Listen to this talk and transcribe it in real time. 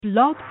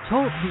Blog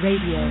Talk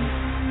Radio.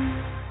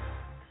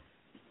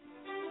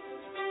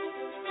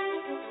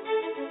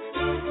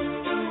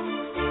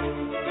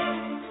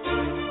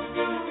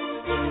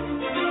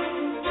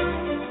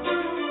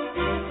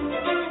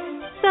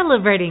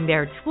 Celebrating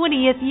their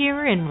 20th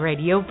year in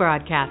radio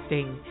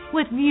broadcasting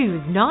with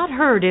views not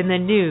heard in the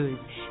news,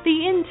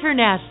 the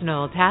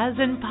International Taz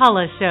and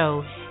Paula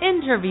Show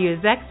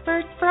interviews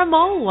experts from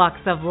all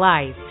walks of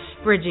life,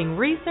 bridging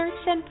research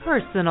and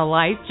personal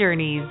life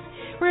journeys,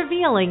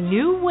 revealing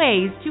new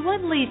ways to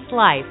unleash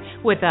life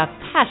with a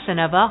passion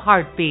of a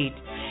heartbeat.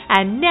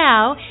 And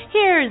now,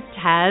 here's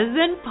Taz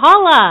and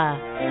Paula.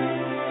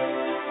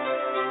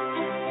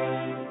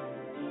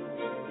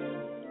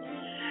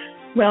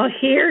 Well,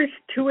 here's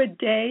to a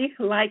day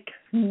like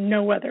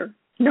no other.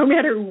 No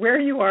matter where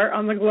you are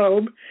on the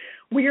globe,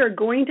 we are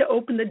going to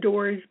open the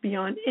doors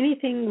beyond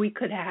anything we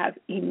could have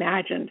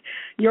imagined.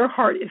 Your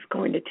heart is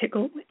going to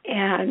tickle,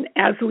 and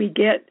as we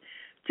get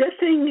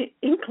just an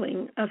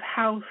inkling of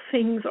how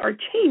things are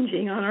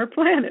changing on our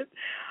planet,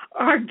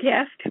 our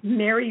guest,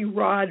 Mary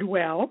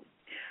Rodwell,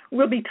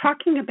 will be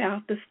talking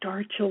about the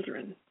star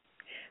children.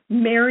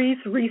 Mary's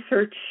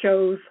research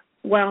shows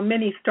while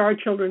many star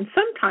children,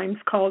 sometimes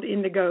called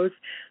Indigos,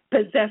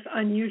 possess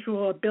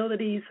unusual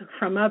abilities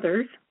from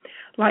others,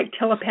 like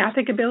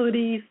telepathic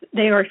abilities,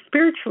 they are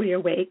spiritually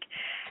awake,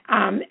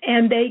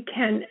 and they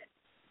can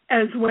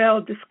as well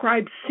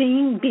describe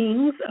seeing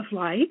beings of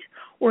light,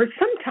 or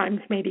sometimes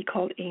may be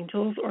called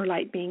angels or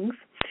light beings.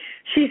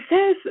 She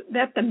says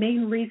that the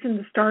main reason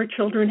the star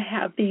children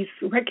have these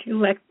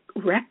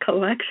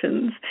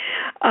recollections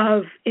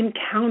of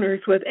encounters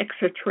with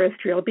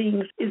extraterrestrial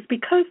beings is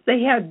because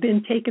they have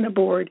been taken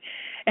aboard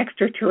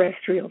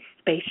extraterrestrial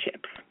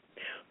spaceships.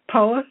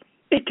 Paula,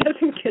 it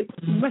doesn't get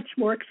much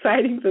more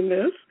exciting than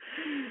this.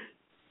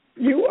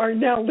 You are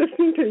now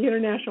listening to the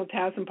International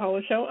Taz and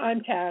Paula Show.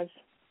 I'm Taz.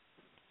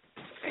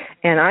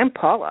 And I'm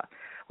Paula.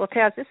 Well,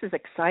 Taz, this is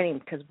exciting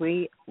because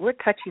we're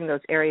touching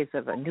those areas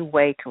of a new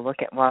way to look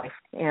at life,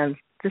 and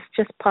this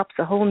just pops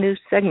a whole new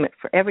segment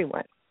for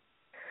everyone.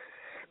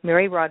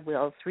 Mary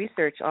Rodwell's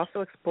research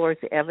also explores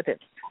the evidence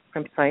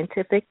from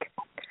scientific,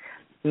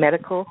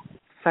 medical,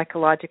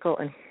 psychological,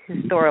 and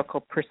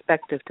historical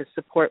perspective to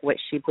support what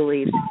she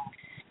believes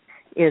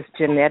is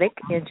genetic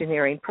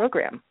engineering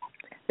program.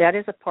 That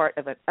is a part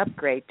of an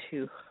upgrade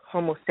to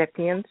homo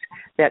sapiens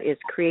that is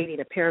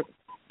creating a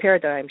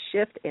paradigm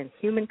shift in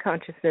human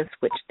consciousness,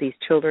 which these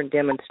children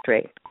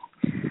demonstrate.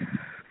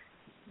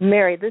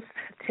 Mary, this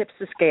tips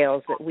the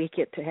scales that we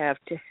get to have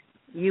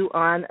you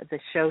on the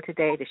show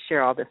today to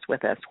share all this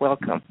with us.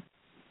 Welcome.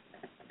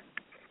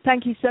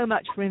 Thank you so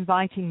much for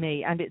inviting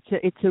me, and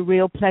it's a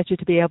real pleasure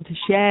to be able to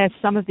share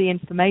some of the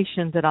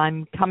information that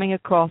I'm coming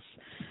across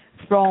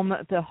from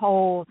the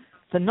whole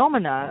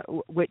phenomena,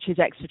 which is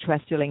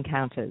extraterrestrial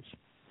encounters.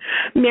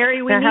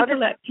 Mary, we need to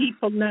let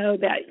people know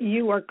that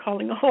you are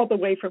calling all the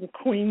way from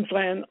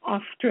Queensland,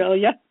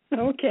 Australia.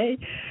 Okay,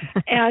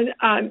 and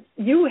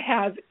you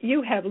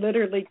have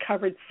literally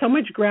covered so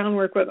much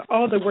groundwork with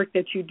all the work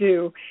that you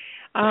do.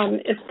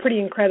 It's pretty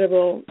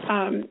incredible.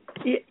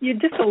 You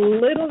just a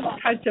little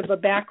touch of a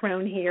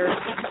background here.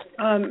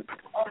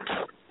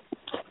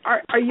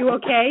 Are you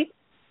okay?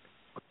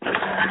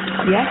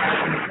 Yes.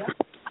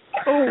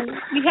 Oh,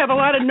 we have a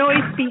lot of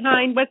noise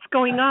behind what's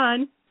going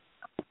on.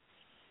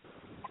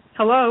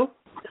 Hello?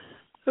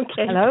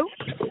 Okay. Hello?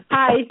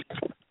 Hi.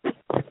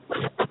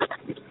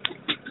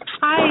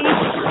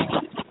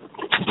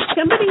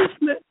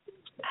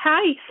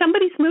 Hi.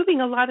 Somebody's moving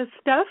a lot of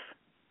stuff.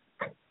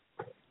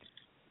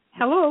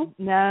 Hello?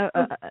 No,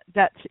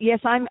 yes,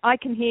 I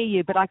can hear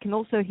you, but I can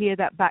also hear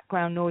that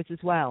background noise as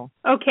well.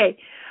 Okay.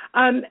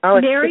 It's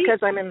Mary?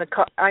 because I'm in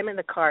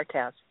the car,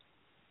 Taz.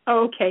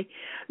 Oh, okay.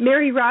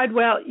 Mary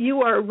Rodwell,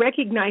 you are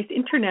recognized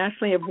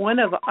internationally as one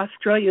of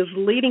Australia's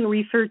leading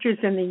researchers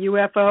in the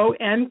UFO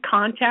and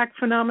contact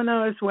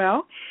phenomena as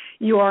well.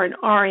 You are an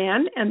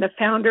RN and the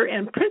founder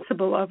and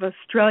principal of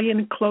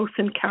Australian Close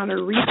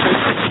Encounter Research.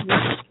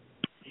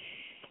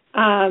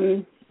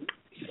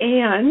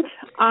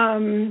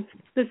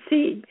 Let's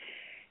see.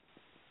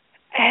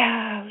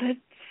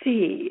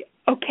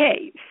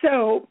 Okay,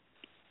 so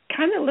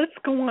kind of let's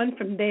go on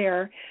from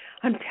there.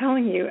 I'm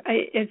telling you,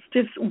 it's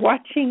just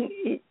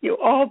watching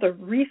all the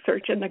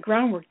research and the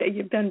groundwork that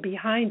you've done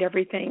behind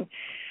everything.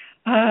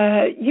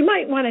 You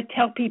might want to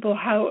tell people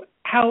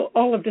how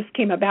all of this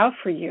came about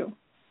for you.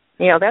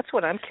 Yeah, that's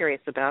what I'm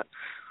curious about.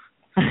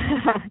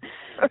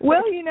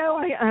 Well,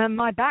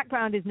 my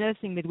background is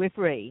nursing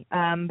midwifery,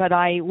 but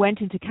I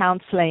went into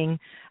counseling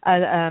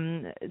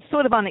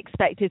sort of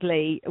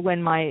unexpectedly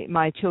when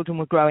my children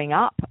were growing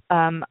up,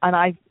 and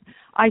I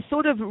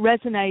sort of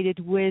resonated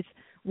with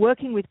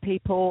working with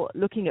people,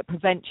 looking at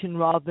prevention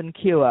rather than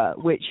cure,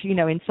 which,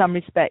 in some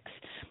respects,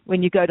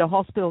 when you go to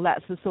hospital,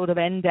 that's the sort of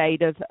end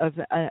date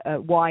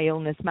of why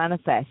illness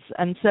manifests.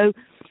 And so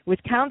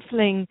with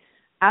counseling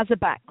as a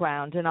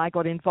background, and I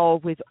got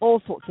involved with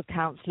all sorts of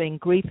counseling,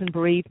 grief and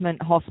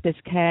bereavement, hospice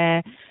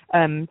care,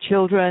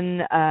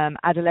 children,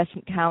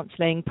 adolescent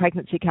counseling,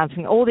 pregnancy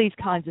counseling, all these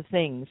kinds of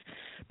things.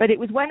 But it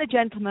was when a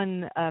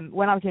gentleman,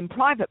 when I was in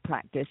private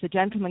practice, a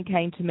gentleman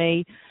came to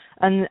me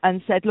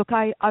and said, look,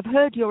 I've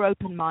heard you're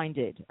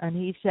open-minded. And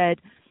he said,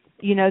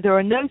 you know, there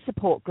are no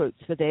support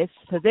groups for this.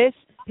 For this,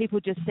 people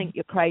just think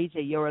you're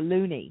crazy, you're a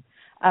loony.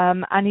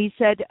 And he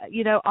said,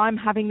 you know, I'm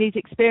having these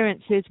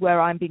experiences where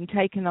I'm being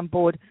taken on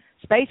board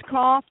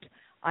spacecraft.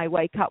 I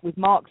wake up with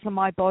marks on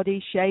my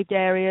body, shaved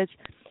areas.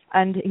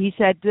 And he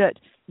said that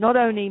not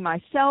only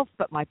myself,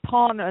 but my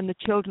partner and the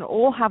children are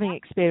all having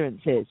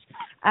experiences.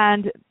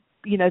 And,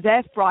 you know,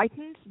 they're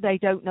frightened. They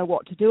don't know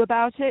what to do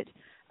about it.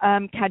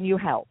 Can you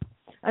help?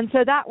 And so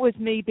that was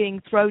me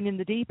being thrown in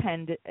the deep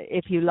end,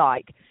 if you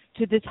like,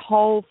 to this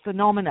whole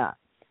phenomena.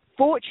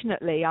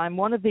 Fortunately, I'm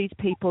one of these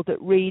people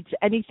that reads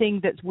anything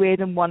that's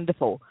weird and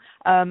wonderful.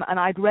 And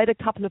I'd read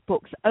a couple of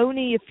books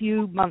only a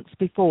few months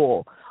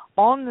before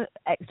on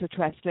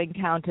extraterrestrial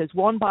encounters,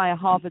 one by a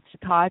Harvard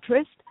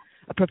psychiatrist,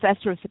 a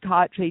professor of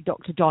psychiatry,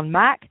 Dr. John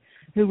Mack,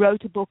 who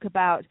wrote a book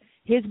about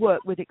his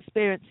work with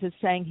experiences,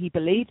 saying he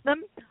believed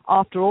them.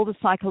 After all the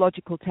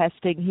psychological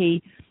testing,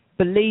 he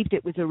believed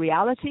it was a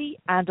reality,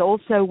 and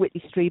also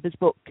Whitley Strieber's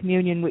book,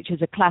 Communion, which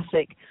is a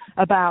classic,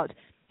 about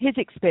his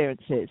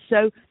experiences.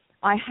 So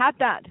I had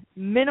that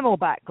minimal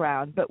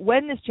background, but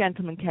when this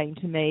gentleman came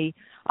to me,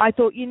 I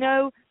thought, you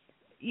know,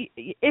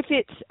 if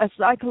it's a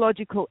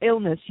psychological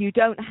illness, you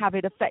don't have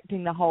it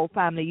affecting the whole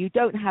family. You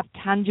don't have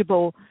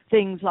tangible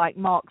things like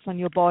marks on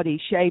your body,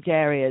 shaved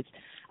areas.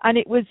 And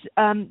it was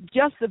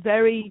just the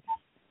very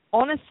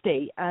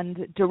honesty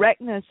and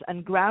directness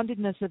and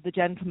groundedness of the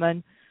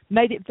gentleman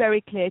made it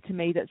very clear to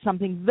me that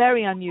something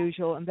very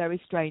unusual and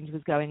very strange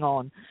was going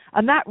on.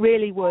 And that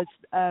really was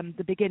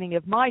the beginning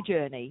of my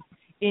journey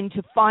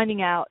into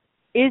finding out,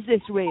 is this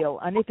real?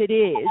 And if it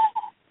is,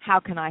 how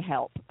can I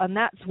help? And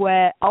that's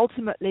where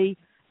ultimately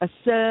a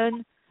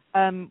CERN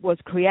was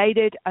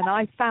created, and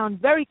I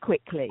found very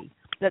quickly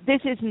that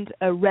this isn't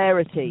a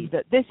rarity,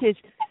 that this is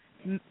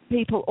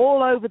people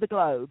all over the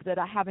globe that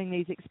are having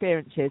these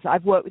experiences.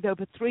 I've worked with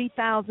over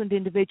 3,000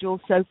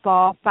 individuals so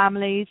far,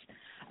 families.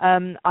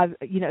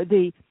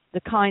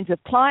 The kinds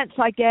of clients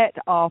I get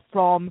are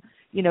from,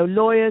 you know,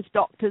 lawyers,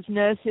 doctors,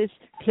 nurses,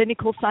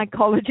 clinical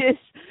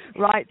psychologists,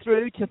 right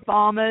through to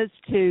farmers,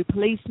 to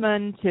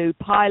policemen, to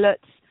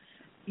pilots.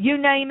 You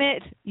name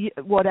it,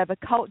 whatever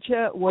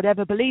culture,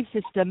 whatever belief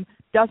system,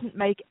 doesn't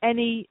make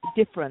any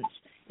difference.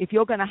 If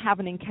you're going to have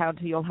an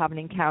encounter, you'll have an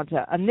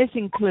encounter. And this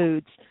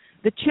includes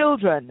the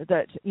children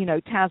that, you know,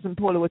 Taz and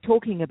Paula were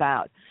talking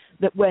about,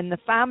 that when the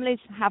families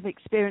have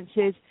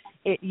experiences,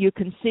 you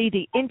can see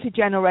the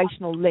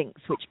intergenerational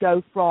links which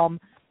go from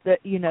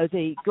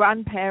the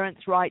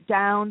grandparents right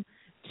down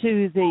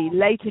to the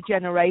later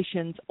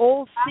generations,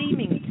 all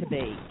seeming to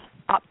be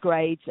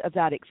upgrades of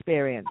that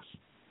experience.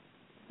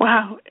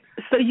 Wow.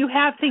 So you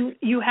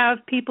have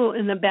people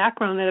in the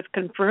background that have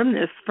confirmed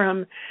this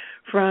from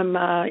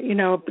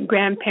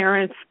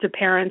grandparents to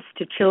parents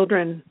to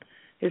children.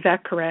 Is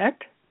that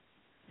correct?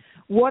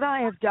 What I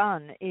have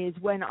done is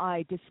when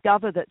I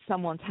discover that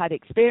someone's had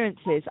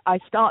experiences, I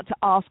start to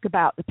ask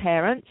about the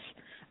parents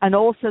and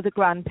also the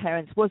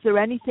grandparents. Was there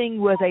anything?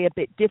 Were they a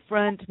bit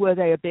different? Were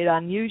they a bit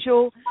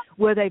unusual?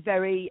 Were they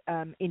very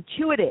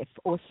intuitive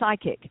or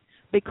psychic?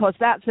 Because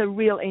that's a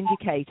real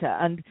indicator.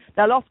 And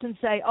they'll often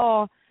say,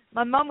 oh,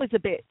 my mum was a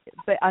bit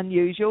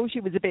unusual. She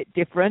was a bit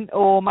different.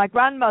 Or my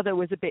grandmother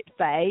was a bit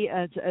fey.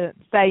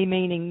 Fey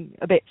meaning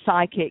a bit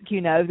psychic.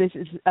 You know, this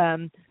is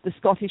the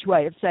Scottish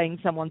way of saying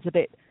someone's a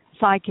bit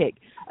psychic.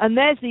 And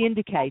there's the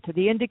indicator.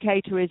 The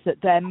indicator is that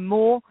they're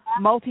more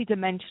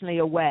multidimensionally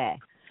aware.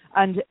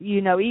 And,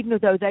 you know, even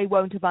though they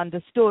won't have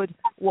understood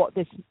what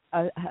this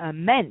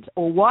meant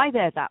or why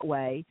they're that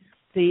way,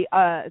 the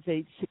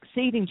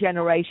succeeding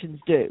generations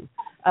do.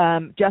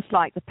 Just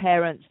like the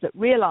parents that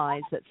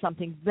realize that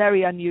something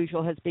very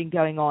unusual has been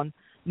going on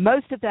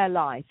most of their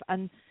life.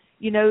 And,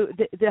 you know,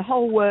 the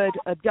whole word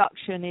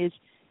abduction is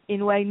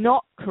in a way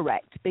not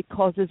correct,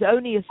 because there's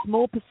only a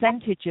small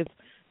percentage of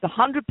the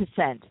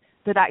 100%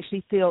 that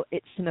actually feel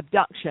it's an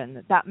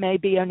abduction. That may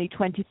be only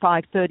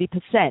 25,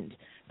 30%.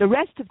 The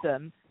rest of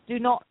them do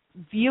not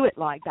view it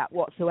like that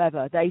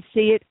whatsoever. They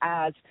see it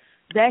as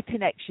their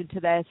connection to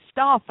their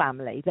star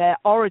family, their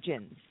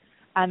origins.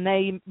 And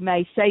they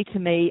may say to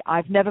me,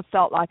 I've never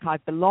felt like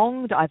I've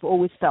belonged. I've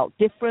always felt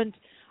different.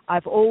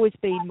 I've always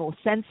been more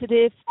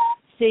sensitive,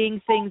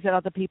 seeing things that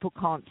other people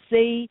can't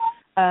see,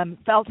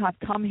 felt I've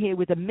come here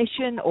with a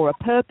mission or a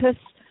purpose.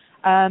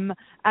 And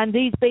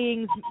these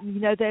beings, you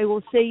know, they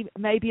will see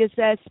maybe as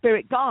their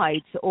spirit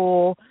guides,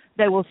 or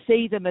they will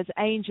see them as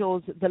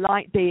angels. The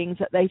light beings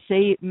that they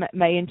see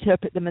may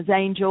interpret them as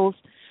angels.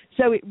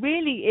 So it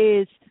really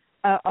is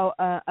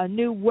a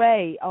new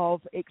way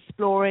of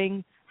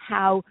exploring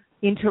how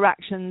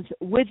interactions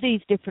with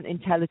these different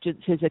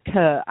intelligences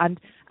occur. And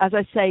as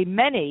I say,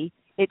 many,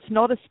 it's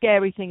not a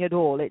scary thing at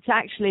all. It's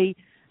actually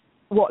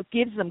what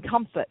gives them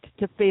comfort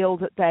to feel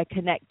that they're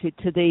connected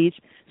to these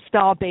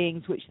star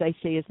beings which they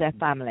see as their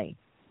family.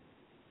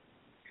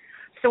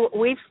 So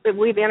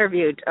we've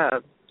interviewed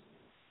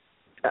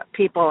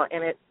people,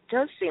 and it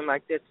does seem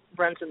like it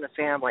runs in the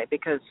family,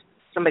 because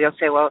somebody will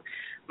say, well,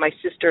 my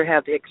sister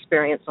had the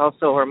experience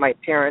also, or my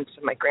parents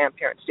or my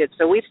grandparents did.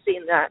 So we've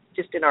seen that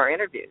just in our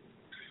interviews.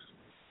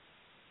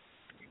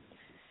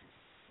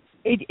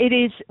 It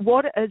is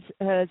what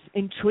has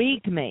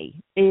intrigued me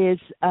is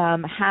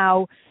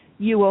how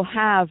you will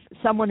have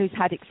someone who's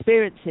had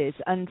experiences,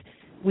 and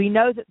we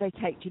know that they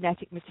take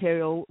genetic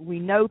material. We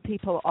know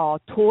people are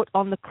taught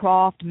on the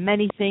craft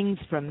many things,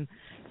 from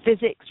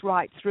physics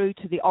right through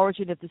to the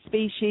origin of the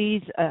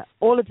species.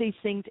 All of these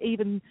things,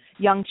 even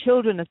young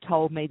children have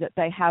told me that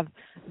they have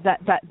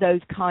that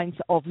those kinds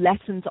of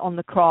lessons on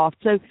the craft.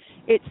 So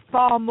it's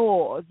far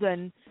more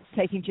than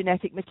taking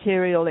genetic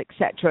material,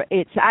 etc.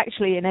 It's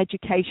actually an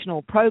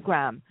educational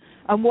program.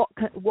 And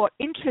what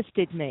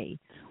interested me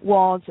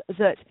was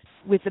that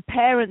with the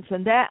parents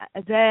and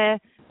their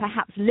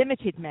perhaps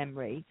limited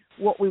memory,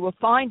 what we were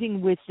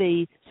finding with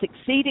the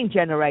succeeding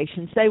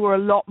generations, they were a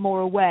lot more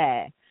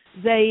aware.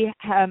 They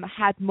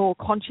had more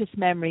conscious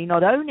memory,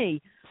 not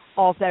only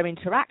of their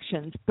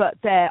interactions, but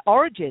their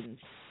origins,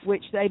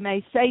 which they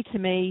may say to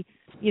me,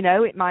 you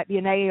know, it might be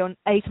an 8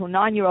 or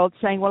 9-year-old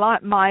saying, well,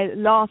 my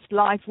last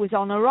life was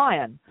on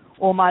Orion,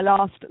 or my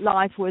last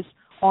life was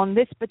on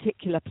this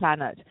particular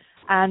planet.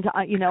 And,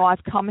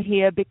 I've come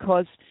here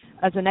because,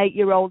 as an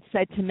 8-year-old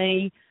said to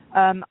me,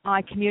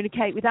 I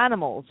communicate with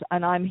animals,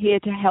 and I'm here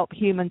to help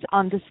humans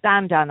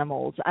understand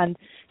animals and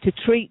to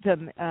treat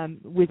them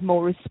with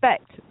more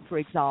respect, for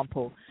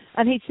example.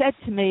 And he said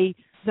to me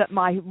that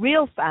my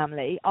real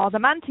family are the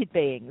mantid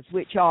beings,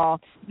 which are,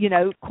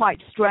 quite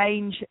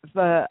strange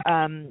for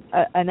an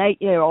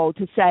 8-year-old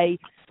to say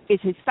is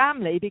his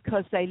family,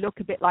 because they look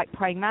a bit like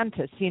praying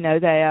mantis. They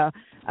are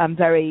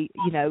very,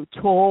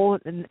 tall,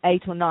 and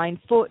 8 or 9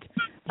 foot.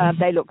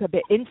 They look a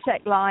bit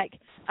insect-like.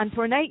 And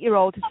for an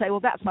 8-year-old to say, well,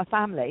 that's my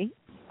family,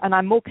 and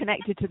I'm more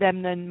connected to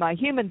them than my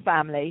human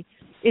family,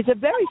 is a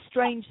very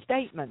strange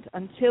statement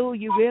until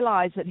you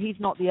realize that he's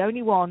not the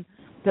only one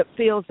that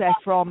feels they're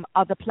from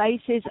other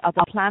places,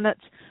 other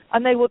planets,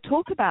 and they will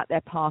talk about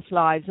their past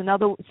lives.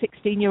 Another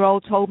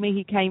 16-year-old told me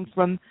he came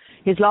from,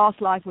 his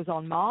last life was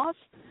on Mars,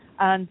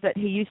 and that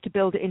he used to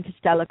build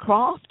interstellar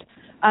craft,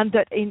 and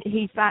that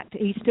in fact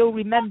he still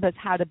remembers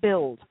how to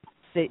build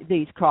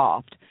these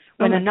craft.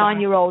 When a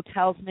 9-year-old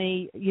tells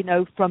me,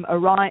 from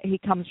Orion, he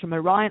comes from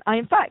Orion.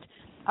 I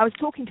was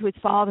talking to his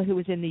father, who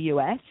was in the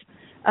U.S.,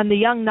 and the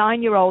young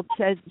 9-year-old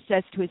says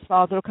to his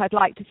father, look, I'd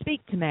like to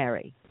speak to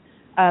Mary.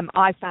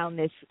 I found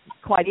this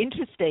quite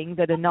interesting,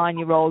 that a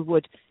 9-year-old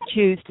would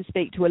choose to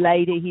speak to a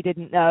lady he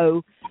didn't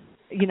know,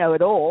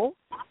 at all.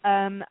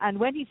 And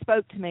when he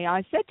spoke to me,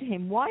 I said to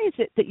him, why is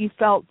it that you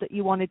felt that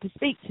you wanted to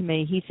speak to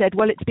me? He said,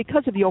 well, it's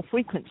because of your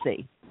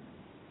frequency.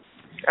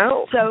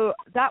 Oh. So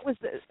that was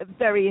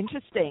very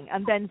interesting.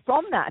 And then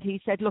from that, he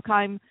said, look,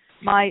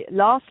 my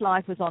last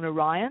life was on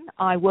Orion.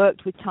 I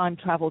worked with time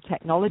travel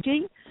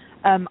technology.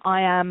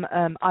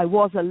 I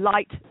was a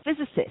light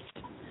physicist.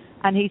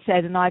 And he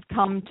said, and I've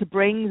come to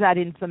bring that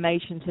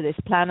information to this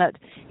planet.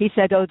 He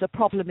said, the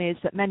problem is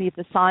that many of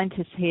the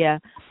scientists here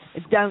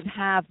don't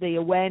have the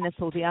awareness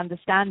or the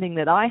understanding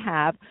that I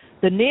have.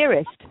 The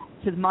nearest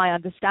to my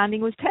understanding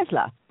was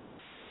Tesla.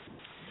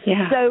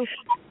 Yeah. So,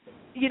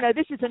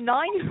 this is a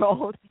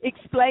 9-year-old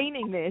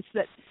explaining this,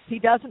 that he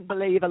doesn't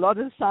believe a lot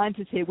of the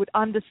scientists here would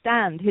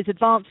understand his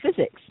advanced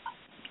physics.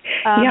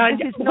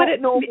 This is not a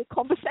normal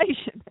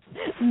conversation.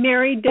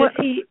 Mary,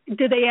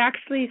 do they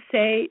actually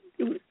say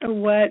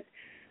what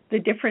the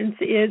difference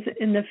is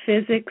in the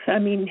physics? I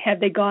mean, have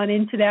they gone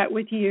into that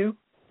with you?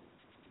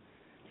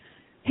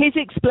 He's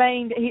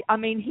explained,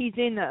 he's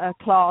in a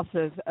class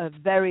of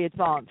very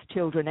advanced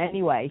children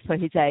anyway, for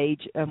his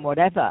age and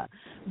whatever,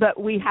 but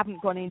we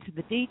haven't gone into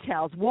the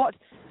details. What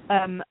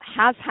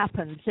has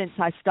happened since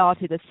I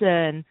started at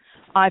CERN,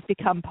 I've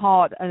become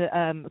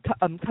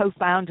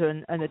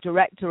co-founder and a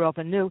director of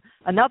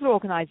another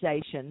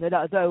organization that,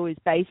 although is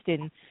based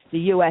in the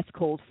U.S.,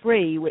 called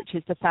FREE, which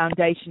is the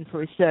Foundation for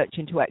Research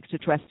into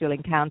Extraterrestrial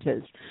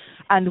Encounters.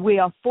 And we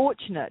are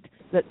fortunate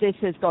that this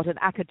has got an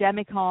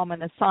academic arm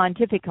and a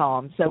scientific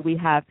arm. So we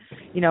have,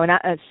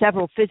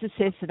 several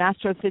physicists and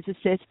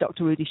astrophysicists,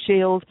 Dr. Rudy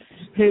Shields,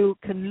 who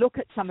can look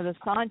at some of the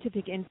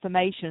scientific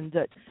information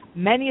that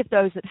many of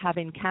those that have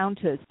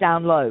encounters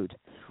download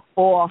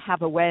or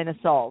have awareness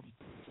of.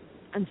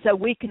 And so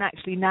we can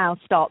actually now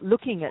start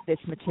looking at this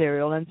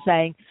material and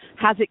saying,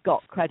 has it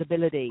got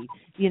credibility?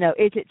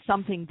 Is it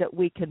something that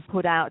we can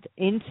put out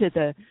into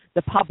the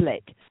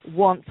public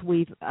once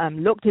we've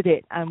looked at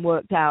it and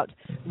worked out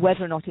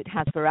whether or not it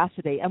has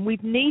veracity? And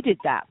we've needed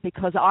that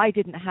because I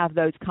didn't have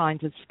those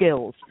kinds of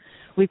skills.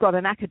 We've got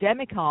an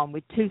academic arm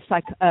with 2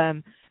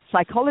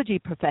 psychology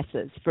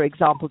professors, for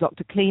example,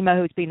 Dr. Klima,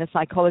 who's been a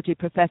psychology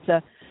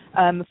professor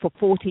for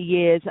 40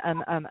 years,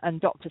 and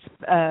Dr.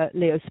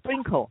 Leo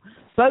Sprinkle.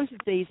 Both of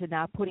these are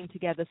now putting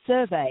together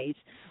surveys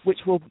which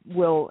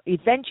will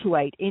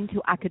eventuate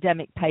into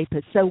academic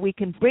papers, so we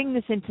can bring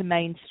this into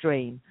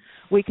mainstream.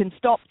 We can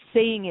stop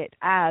seeing it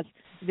as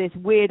this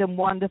weird and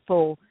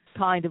wonderful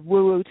kind of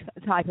woo-woo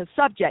type of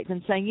subject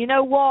and saying, you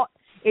know what,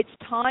 it's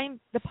time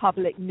the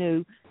public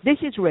knew this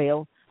is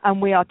real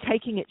and we are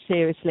taking it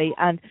seriously,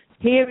 and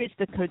Here is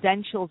the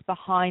credentials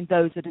behind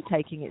those that are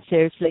taking it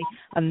seriously,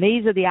 and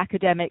these are the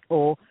academic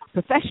or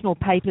professional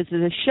papers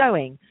that are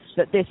showing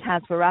that this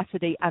has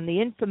veracity, and the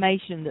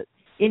information that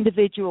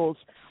individuals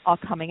are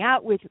coming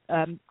out with.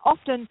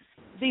 Often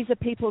these are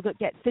people that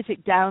get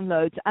physics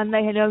downloads and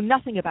they know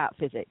nothing about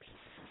physics.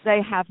 They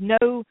have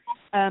no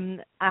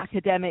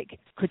academic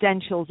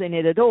credentials in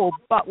it at all,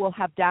 but will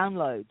have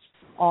downloads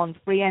on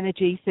free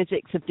energy,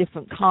 physics of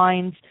different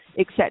kinds,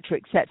 etc.,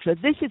 etc.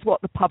 This is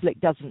what the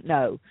public doesn't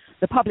know.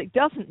 The public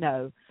doesn't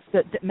know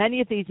that many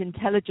of these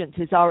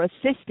intelligences are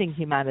assisting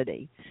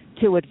humanity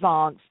to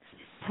advance,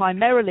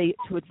 primarily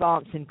to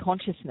advance in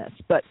consciousness,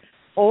 but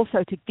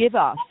also to give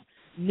us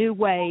new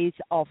ways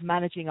of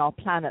managing our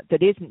planet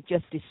that isn't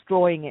just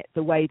destroying it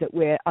the way that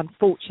we're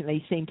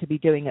unfortunately seem to be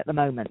doing at the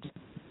moment.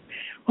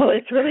 Well,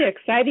 it's really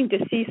exciting to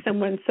see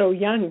someone so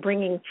young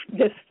bringing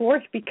this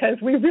forth, because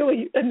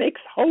it makes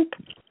hope.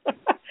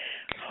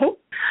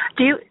 Hope.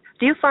 Do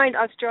you find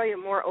Australia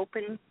more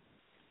open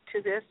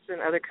to this than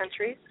other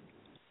countries?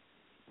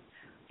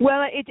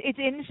 Well, it's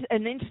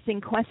an interesting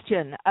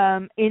question.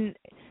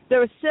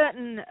 There are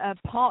certain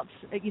parts,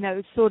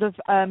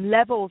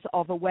 levels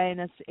of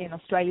awareness in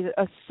Australia that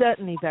are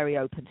certainly very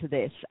open to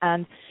this.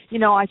 And,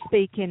 I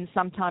speak in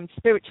sometimes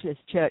spiritualist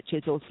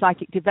churches or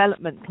psychic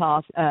development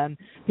class,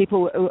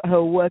 people who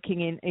are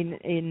working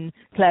in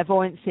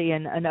clairvoyancy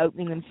and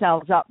opening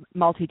themselves up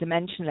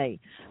multidimensionally.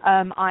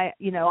 I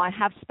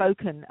have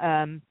spoken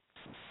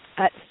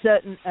at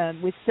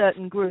with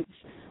certain groups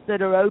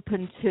that are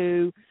open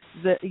to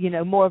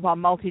more of our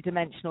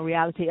multidimensional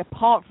reality,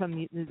 apart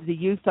from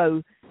the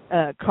UFO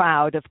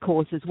crowd, of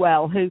course, as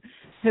well, who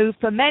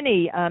for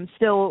many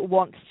still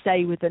want to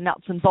stay with the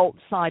nuts and bolts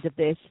side of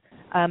this,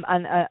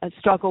 and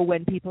struggle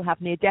when people have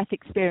near-death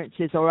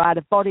experiences or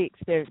out-of-body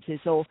experiences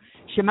or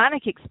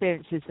shamanic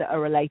experiences that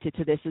are related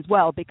to this as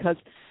well, because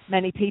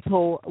many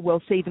people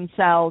will see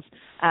themselves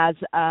as,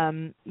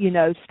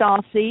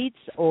 star seeds,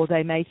 or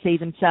they may see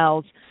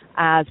themselves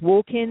as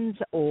walk-ins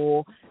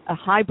or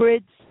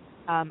hybrids,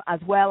 as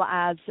well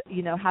as,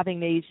 having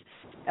these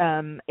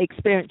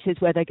experiences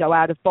where they go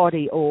out of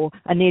body, or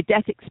a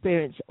near-death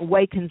experience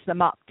awakens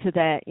them up to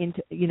their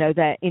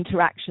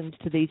interactions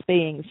to these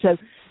beings. So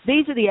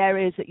these are the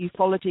areas that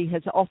ufology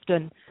has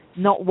often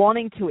not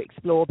wanting to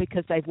explore,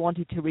 because they've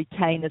wanted to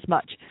retain as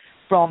much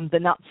from the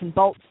nuts and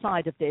bolts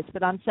side of this.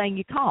 But I'm saying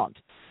you can't,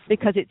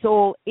 because it's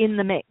all in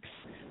the mix.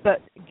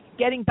 But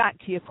getting back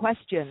to your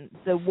question,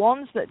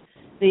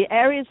 the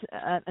areas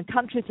and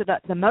countries that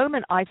at the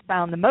moment I've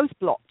found the most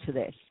blocked to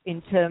this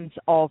in terms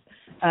of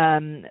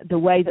the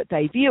way that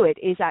they view it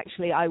is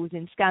actually, I was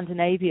in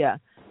Scandinavia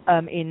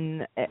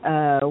in,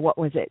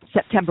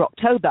 September,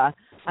 October.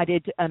 I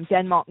did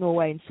Denmark,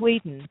 Norway, and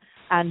Sweden.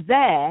 And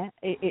there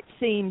it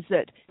seems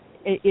that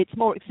it's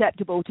more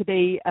acceptable to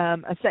be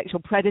a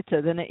sexual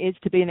predator than it is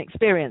to be an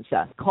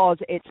experiencer, because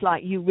it's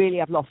like you really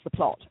have lost the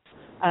plot.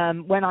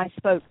 When I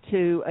spoke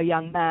to a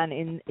young man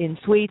in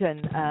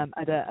Sweden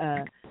at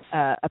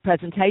a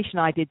presentation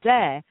I did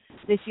there,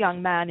 this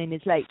young man in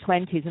his late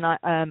 20s,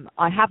 and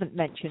I haven't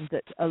mentioned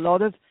that a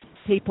lot of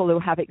people who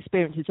have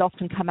experiences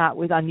often come out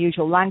with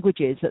unusual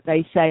languages that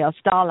they say are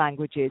star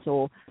languages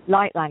or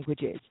light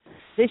languages.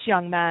 This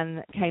young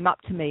man came up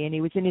to me, and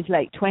he was in his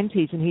late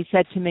 20s, and he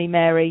said to me,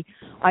 Mary,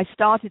 I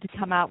started to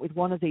come out with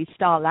one of these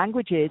star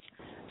languages,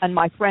 and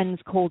my friends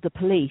called the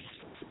police,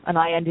 and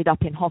I ended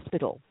up in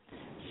hospital.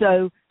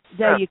 So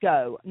there you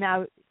go.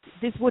 Now,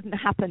 this wouldn't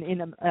happen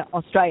in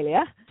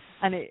Australia,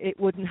 and it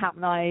wouldn't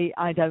happen,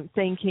 I don't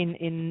think,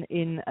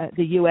 in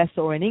the US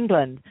or in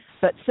England.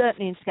 But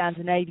certainly in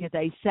Scandinavia,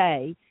 they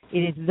say it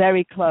is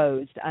very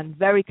closed and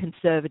very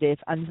conservative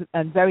and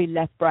very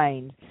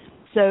left-brained.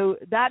 So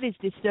that is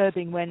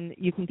disturbing when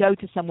you can go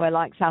to somewhere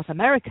like South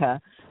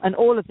America, and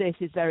all of this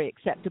is very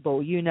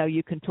acceptable.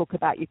 You can talk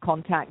about your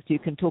contacts, you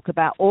can talk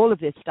about all of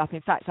this stuff.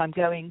 In fact, I'm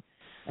going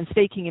and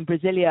speaking in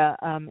Brasilia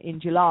in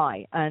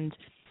July, and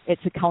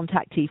it's a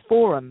contactee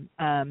forum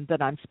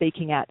that I'm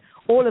speaking at.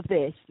 All of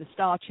this, the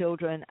star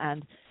children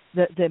and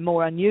the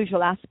more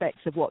unusual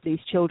aspects of what these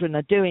children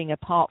are doing,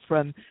 apart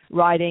from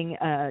writing,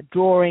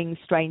 drawing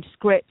strange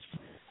scripts,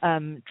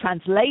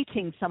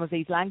 translating some of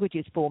these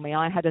languages for me.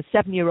 I had a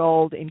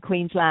 7-year-old in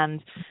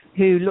Queensland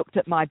who looked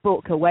at my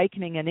book,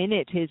 Awakening, and in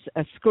it is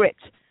a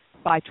script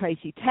by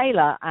Tracy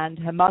Taylor, and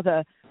her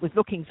mother was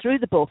looking through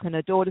the book, and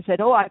her daughter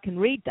said, I can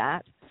read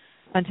that.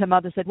 And her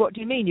mother said, what do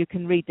you mean you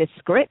can read this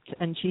script?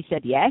 And she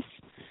said, yes.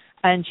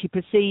 And she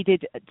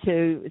proceeded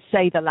to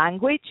say the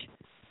language,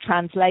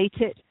 translate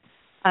it.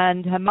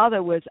 And her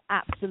mother was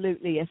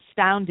absolutely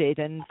astounded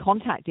and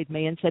contacted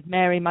me and said,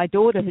 Mary, my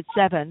daughter is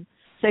 7,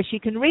 so she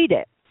can read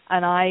it.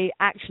 And I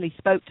actually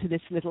spoke to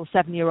this little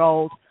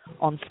 7-year-old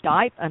on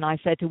Skype, and I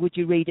said to her, would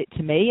you read it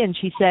to me? And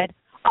she said,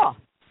 do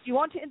you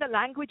want it in the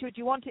language or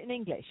do you want it in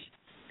English?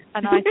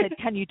 And I said,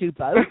 can you do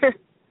both?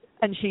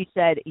 And she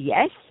said,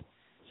 yes.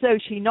 So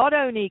she not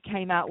only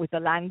came out with the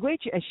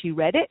language as she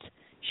read it,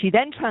 she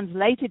then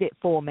translated it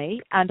for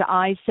me, and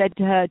I said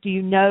to her, do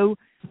you know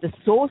the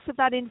source of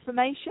that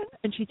information?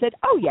 And she said,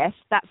 yes,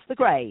 that's the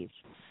Greys.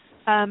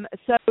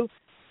 So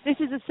This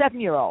is a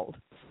 7-year-old.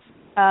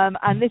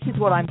 And this is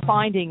what I'm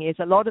finding is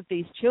a lot of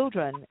these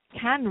children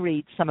can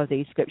read some of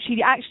these scripts.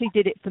 She actually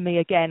did it for me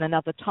again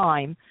another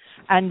time,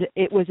 and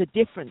it was a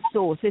different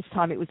source. This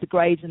time it was the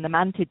Graves and the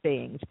Mantid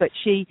Beings. But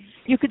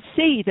you could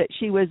see that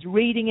she was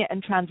reading it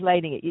and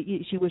translating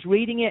it. She was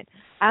reading it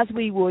as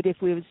we would if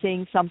we were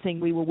seeing something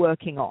we were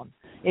working on.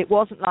 It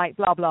wasn't like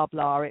blah, blah,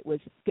 blah. It was,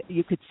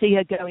 you could see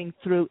her going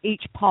through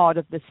each part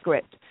of the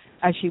script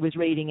as she was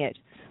reading it.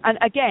 And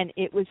again,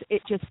 it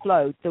just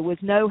flowed. There was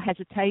no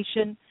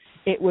hesitation.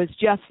 It was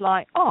just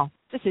like, oh,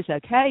 this is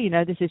okay.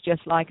 This is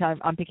just like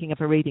I'm picking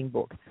up a reading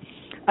book.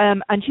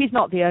 And she's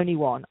not the only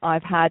one.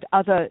 I've had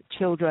other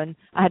children.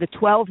 I had a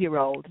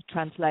 12-year-old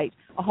translate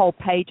a whole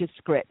page of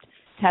script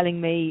telling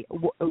me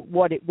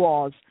what it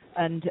was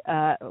and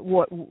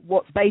what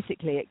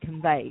basically it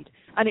conveyed.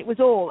 And it was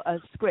all a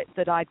script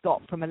that I'd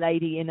got from a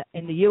lady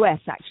in the U.S.,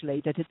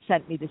 actually, that had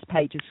sent me this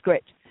page of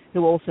script,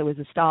 who also is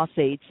a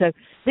starseed. So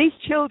these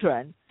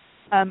children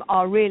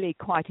are really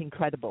quite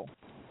incredible.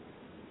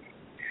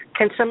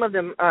 Can some of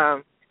them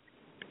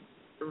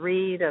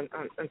read and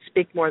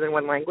speak more than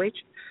one language?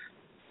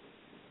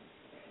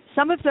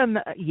 Some of them,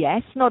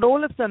 yes. Not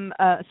all of them.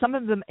 Some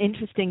of them,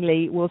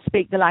 interestingly, will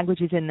speak the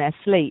languages in their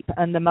sleep,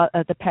 and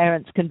the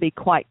parents can be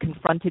quite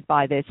confronted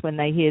by this when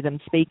they hear them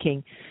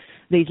speaking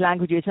these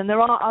languages. And there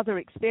are other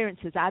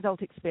experiences,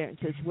 adult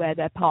experiences, where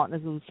their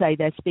partners will say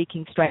they're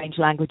speaking strange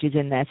languages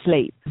in their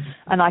sleep.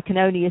 And I can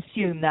only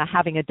assume they're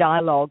having a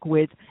dialogue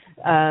with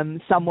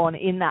someone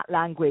in that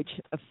language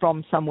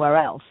from somewhere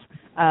else,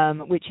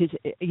 which is,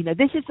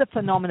 this is a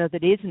phenomena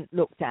that isn't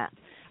looked at.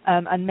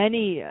 And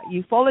many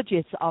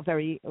ufologists are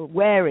very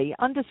wary,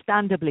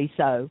 understandably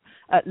so,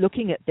 at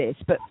looking at this.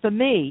 But for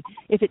me,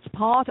 if it's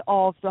part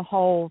of the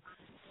whole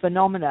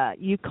phenomena,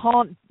 you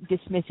can't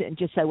dismiss it and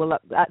just say, well,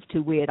 look, that's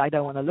too weird, I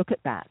don't want to look at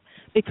that.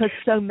 Because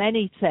so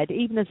many said,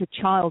 even as a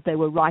child, they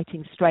were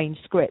writing strange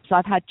scripts.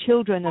 I've had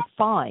children of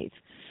 5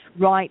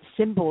 write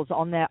symbols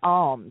on their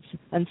arms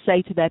and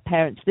say to their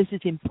parents, this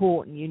is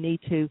important, you need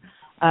to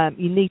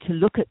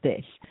look at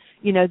this.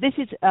 This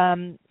is,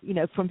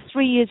 from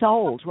 3 years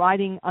old,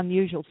 writing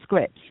unusual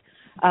scripts,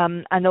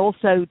 and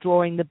also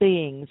drawing the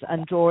beings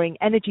and drawing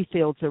energy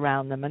fields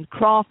around them and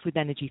craft with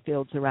energy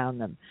fields around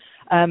them.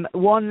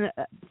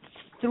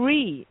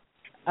 3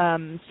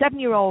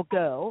 7-year-old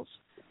girls,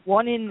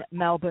 1 in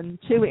Melbourne,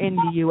 2 in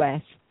the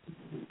US,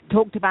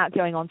 talked about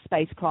going on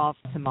spacecraft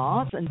to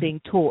Mars and being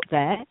taught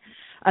there.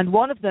 And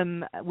one of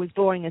them was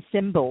drawing a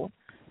symbol,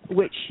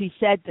 which she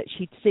said that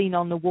she'd seen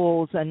on the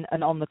walls and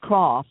on the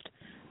craft.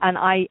 And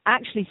I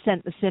actually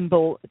sent the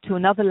symbol to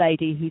another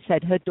lady who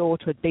said her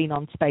daughter had been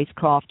on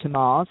spacecraft to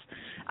Mars.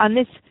 And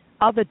this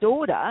other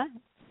daughter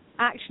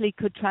actually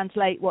could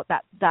translate what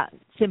that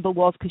symbol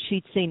was because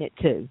she'd seen it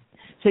too.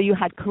 So you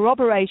had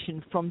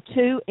corroboration from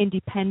 2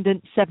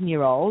 independent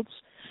 7-year-olds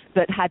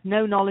that had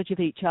no knowledge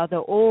of each other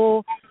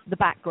or the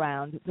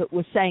background that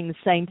were saying the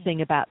same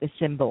thing about this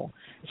symbol.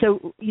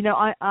 So,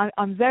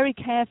 I'm very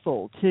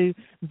careful to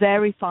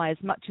verify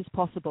as much as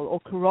possible or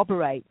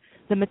corroborate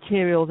the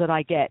material that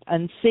I get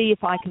and see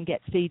if I can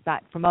get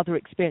feedback from other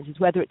experiences,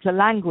 whether it's a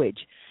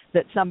language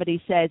that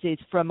somebody says is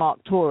from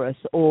Arcturus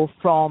or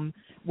from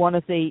one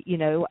of the,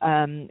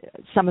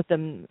 some of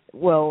them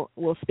will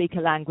speak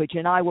a language,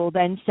 and I will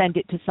then send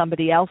it to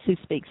somebody else who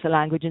speaks the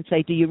language and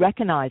say, do you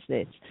recognize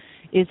this?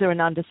 Is there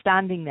an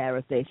understanding there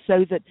of this?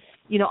 So that,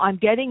 I'm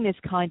getting this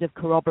kind of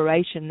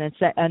corroboration,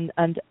 and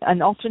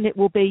often it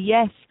will be,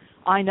 yes,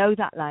 I know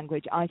that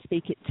language, I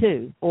speak it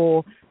too,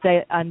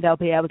 and they'll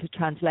be able to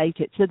translate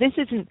it. So this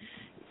isn't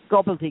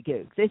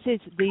gobbledygook.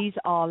 These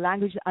are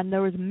languages, and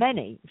there are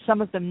many. Some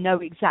of them know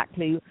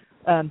exactly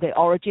the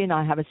origin.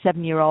 I have a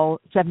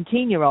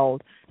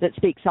 17-year-old that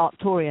speaks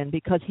Arcturian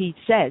because he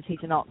says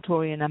he's an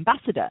Arcturian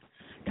ambassador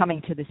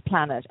coming to this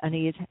planet, and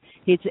he's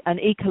an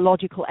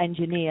ecological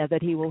engineer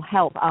that he will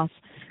help us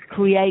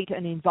create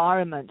an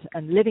environment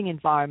and living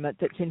environment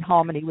that's in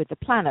harmony with the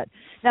planet.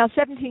 Now,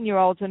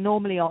 17-year-olds are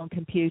normally on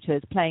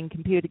computers playing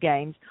computer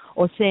games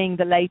or seeing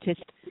the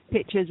latest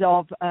pictures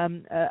of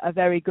a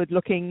very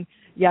good-looking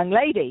young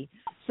lady.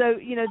 So,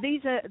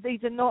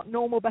 these are not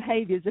normal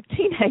behaviors of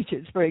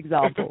teenagers, for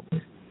example.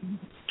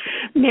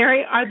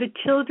 Mary, are the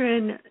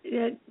children,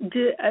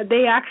 do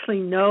they actually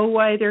know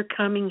why they're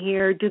coming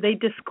here? Do they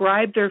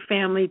describe their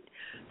family,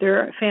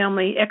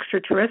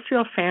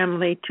 extraterrestrial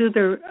family, to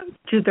their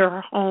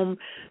home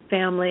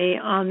family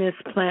on this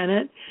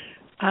planet?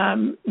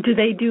 Do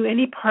they do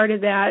any part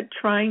of that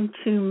trying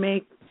to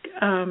make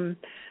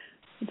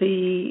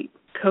the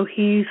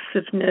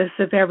cohesiveness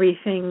of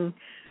everything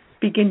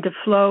begin to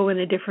flow in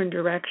a different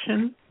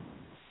direction?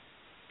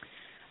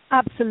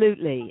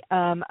 Absolutely.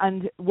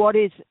 And what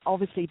is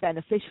obviously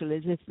beneficial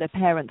is if the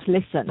parents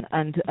listen.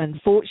 And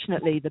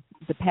fortunately,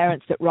 the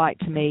parents that write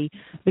to me,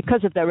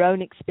 because of their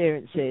own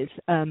experiences,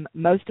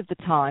 most of the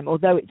time,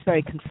 although it's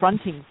very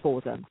confronting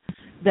for them,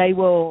 they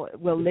will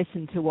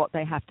listen to what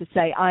they have to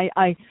say.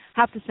 I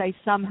have to say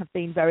some have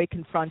been very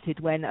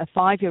confronted when a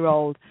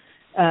 5-year-old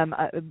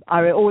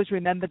I always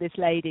remember this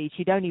lady.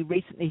 She'd only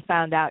recently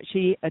found out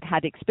she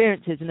had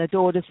experiences, and her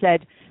daughter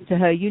said to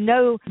her, you're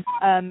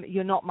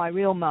not my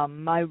real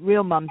mum. My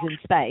real mum's in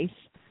space.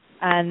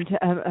 And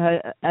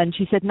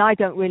she said, and I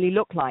don't really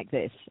look like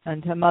this.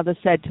 And her mother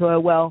said to her,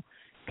 well,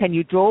 can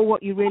you draw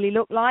what you really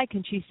look like?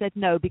 And she said,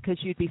 no, because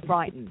you'd be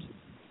frightened.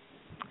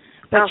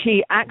 But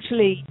she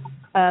actually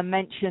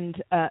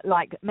mentioned,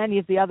 like many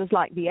of the others,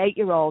 like the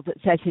 8-year-old that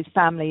says his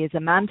family is a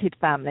mantid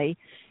family,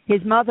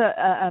 his mother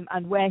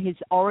and where his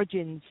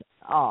origins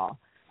are.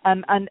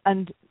 And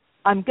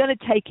I'm going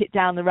to take it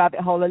down the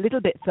rabbit hole a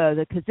little bit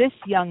further, because this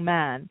young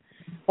man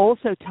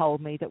also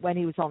told me that when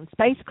he was on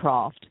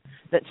spacecraft,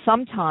 that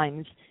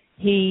sometimes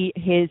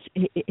his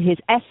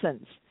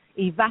essence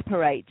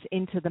evaporates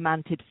into the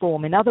mantid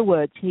form. In other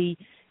words, he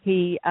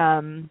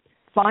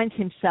finds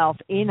himself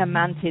in a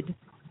mantid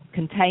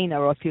container,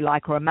 or if you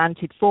like, or a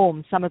mantid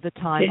form some of the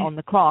time on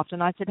the craft.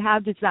 And I said, how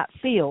does that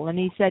feel? And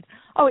he said,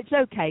 oh, it's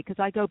okay, because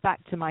I go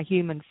back to my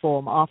human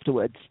form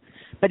afterwards.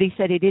 But he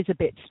said it is a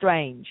bit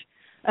strange.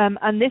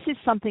 And this is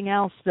something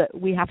else that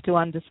we have to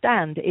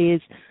understand,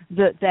 is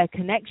that their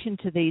connection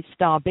to these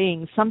star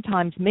beings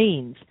sometimes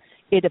means,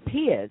 it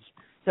appears,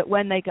 that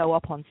when they go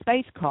up on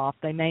spacecraft,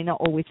 they may not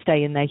always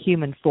stay in their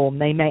human form.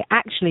 They may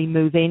actually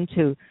move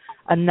into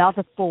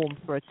another form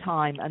for a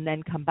time and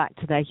then come back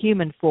to their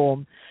human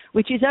form,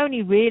 which is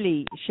only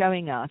really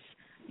showing us,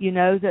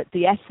 that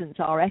the essence,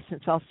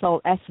 our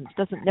soul essence,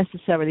 doesn't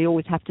necessarily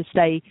always have to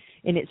stay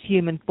in its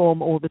human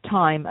form all the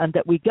time, and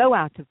that we go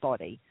out of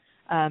body,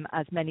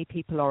 as many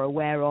people are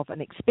aware of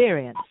and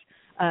experience.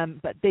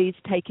 But these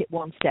take it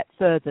one step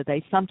further.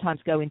 They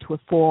sometimes go into a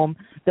form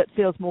that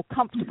feels more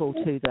comfortable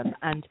to them.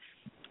 And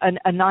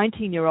a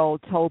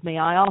 19-year-old told me,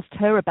 I asked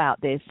her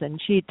about this,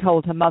 and she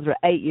told her mother at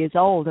 8 years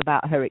old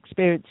about her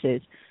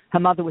experiences.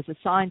 Her mother was a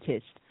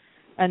scientist,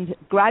 and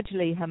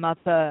gradually her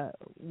mother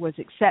was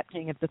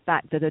accepting of the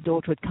fact that her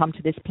daughter had come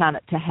to this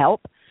planet to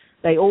help.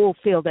 They all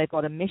feel they've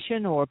got a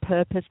mission or a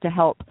purpose to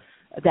help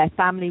their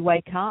family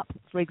wake up,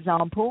 for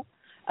example.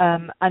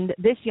 And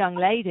this young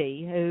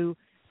lady who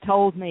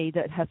told me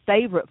that her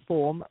favorite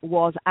form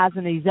was as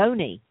an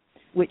Izoni,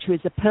 which was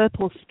a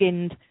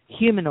purple-skinned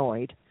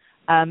humanoid.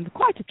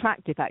 Quite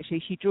attractive,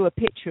 actually. She drew a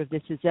picture of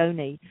this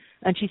Izoni,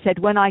 and she said,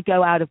 when I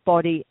go out of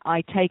body,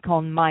 I take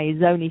on my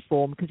Izoni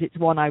form because it's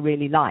one I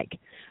really like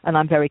and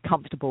I'm very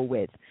comfortable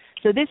with.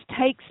 So this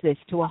takes this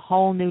to a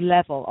whole new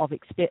level of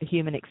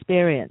human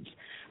experience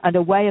and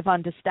a way of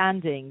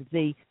understanding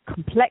the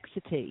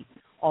complexity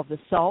of the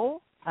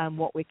soul and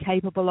what we're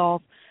capable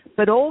of,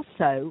 but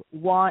also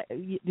why,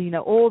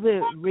 all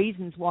the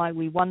reasons why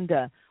we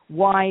wonder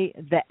why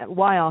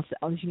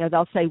ourselves,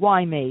 they'll say,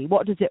 why me?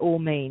 What does it all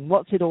mean?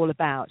 What's it all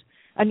about?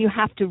 And you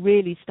have to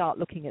really start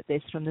looking at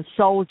this from the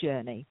soul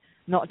journey,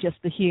 not just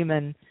the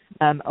human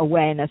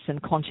awareness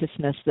and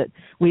consciousness that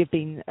we have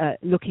been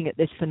looking at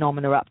this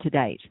phenomena up to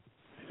date.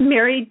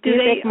 Mary, do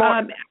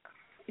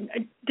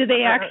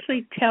they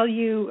actually tell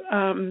you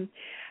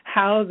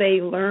how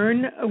they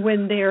learn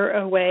when they're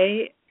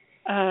away?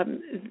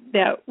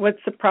 What's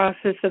the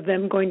process of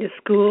them going to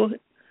school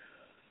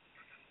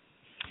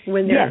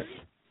when they're... Yes.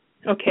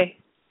 Okay.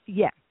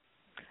 Yeah.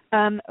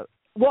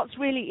 What's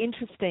really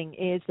interesting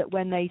is that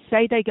when they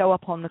say they go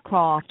up on the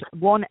craft,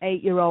 one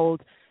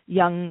 8-year-old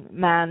young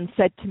man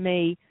said to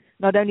me,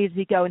 not only does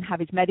he go and have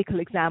his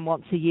medical exam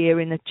once a year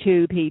in a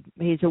tube,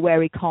 he's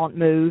aware he can't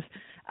move,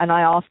 and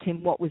I asked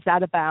him what was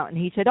that about, and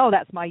he said, oh,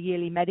 that's my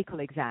yearly medical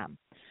exam.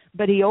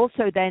 But he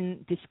also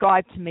then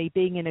described to me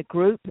being in a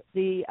group,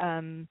 the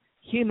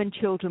human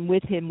children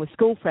with him were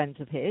school friends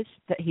of his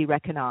that he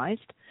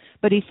recognized,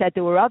 but he said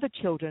there were other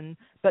children,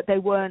 but they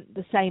weren't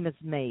the same as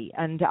me.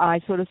 And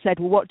I sort of said,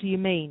 well, what do you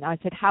mean? I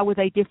said, how were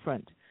they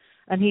different?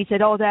 And he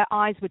said, oh, their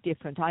eyes were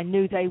different. I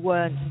knew they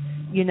weren't,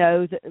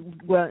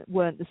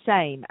 weren't the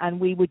same. And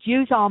we would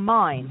use our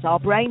minds, our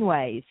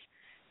brainwaves,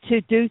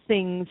 to do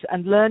things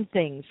and learn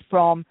things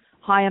from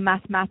higher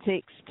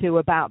mathematics to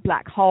about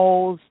black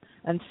holes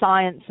and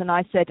science. And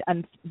I said,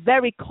 and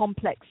very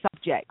complex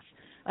subjects.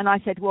 And I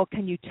said, well,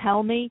 can you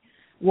tell me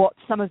what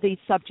some of these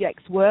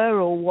subjects were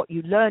or what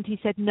you learned? He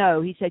said,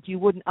 no. He said, you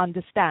wouldn't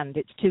understand.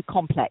 It's too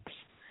complex.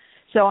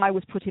 So I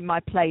was put in my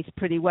place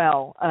pretty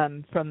well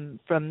from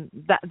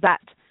that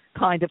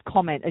kind of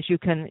comment, as you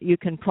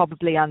can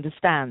probably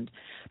understand.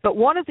 But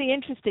one of the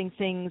interesting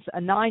things a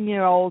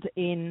 9-year-old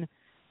in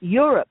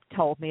Europe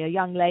told me, a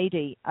young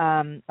lady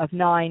of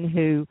 9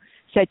 who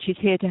said she's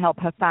here to help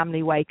her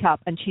family wake up,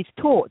 and she's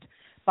taught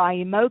by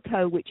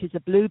Imoko, which is a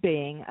blue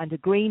being, and a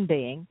green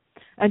being.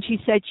 And she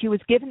said she was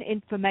given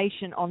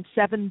information on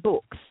 7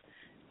 books,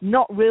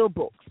 not real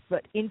books,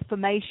 but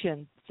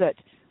information that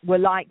were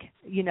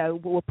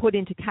were put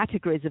into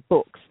categories of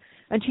books.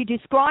 And she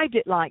described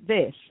it like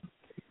this.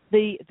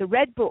 The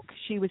red book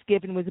she was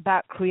given was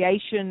about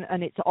creation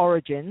and its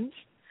origins.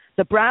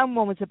 The brown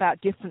one was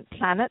about different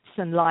planets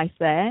and life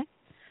there.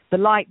 The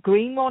light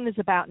green one is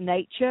about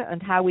nature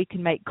and how we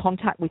can make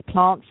contact with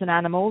plants and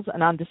animals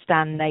and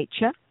understand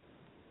nature.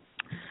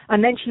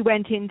 And then she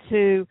went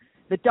into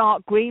The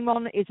dark green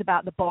one is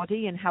about the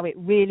body and how it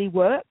really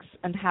works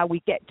and how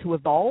we get to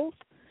evolve.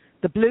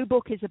 The blue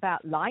book is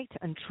about light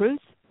and truth.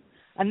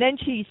 And then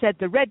she said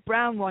the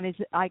red-brown one is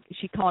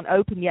she can't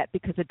open yet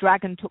because a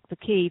dragon took the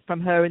key from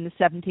her in the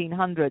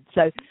 1700s.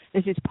 So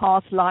this is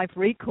past life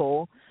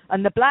recall.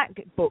 And the black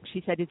book,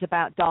 she said, is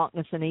about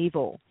darkness and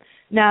evil.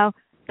 Now,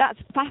 that's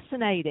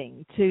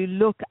fascinating to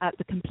look at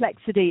the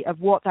complexity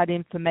of what that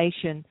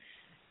information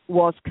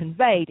was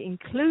conveyed,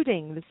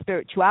 including the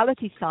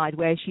spirituality side,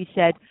 where she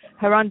said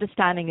her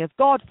understanding of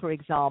God, for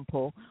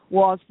example,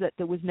 was that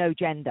there was no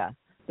gender,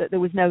 that there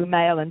was no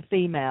male and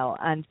female,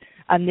 and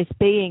this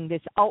being,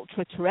 this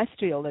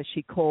ultra-terrestrial, as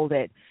she called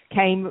it,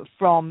 came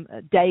from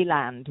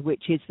Dayland,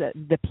 which is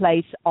the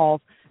place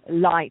of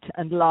light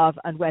and love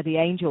and where the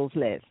angels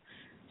live.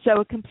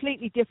 So a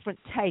completely different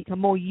take, a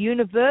more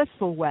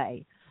universal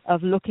way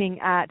of looking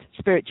at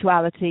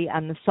spirituality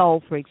and the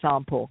soul, for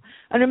example.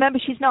 And remember,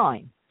 she's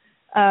 9.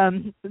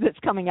 That's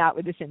coming out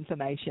with this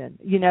information,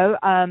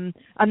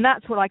 and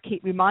that's what I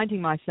keep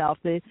reminding myself.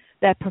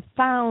 They're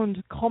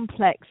profound,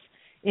 complex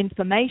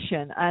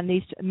information, and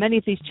many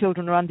of these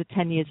children are under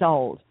 10 years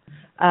old,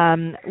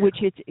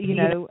 which is,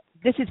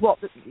 this is what,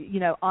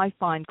 I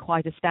find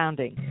quite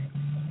astounding.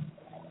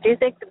 Do you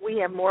think that we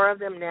have more of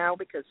them now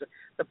because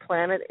the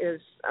planet is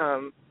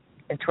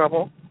in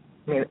trouble?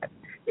 I mean,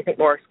 you think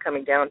more is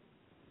coming down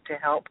to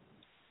help?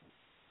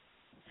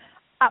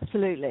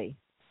 Absolutely.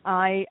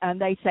 And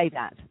they say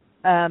that.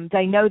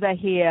 They know they're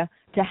here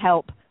to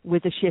help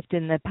with the shift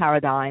in the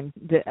paradigm,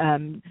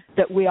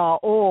 that we are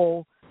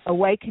all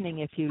awakening,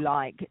 if you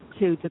like,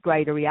 to the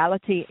greater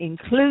reality,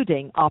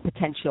 including our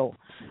potential.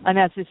 And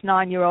as this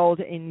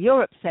 9-year-old in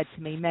Europe said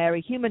to me,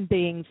 Mary, human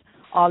beings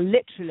are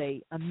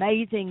literally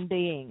amazing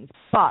beings,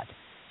 but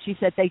she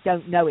said they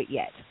don't know it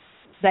yet.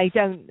 They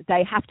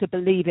have to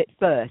believe it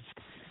first.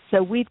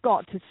 So we've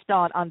got to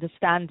start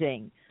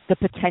understanding the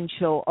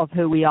potential of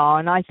who we are.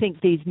 And I think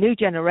these new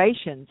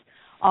generations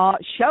are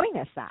showing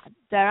us that.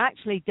 They're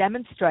actually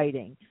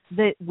demonstrating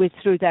that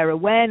through their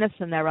awareness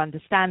and their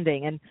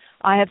understanding. And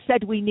I have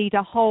said we need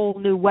a whole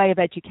new way of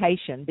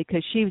education,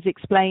 because she was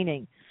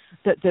explaining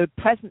that the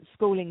present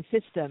schooling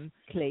system,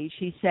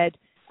 she said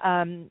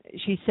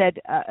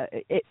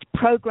it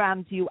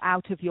programs you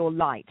out of your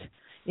light.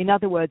 In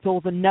other words,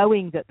 all the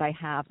knowing that they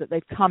have, that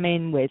they've come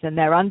in with, and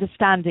their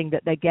understanding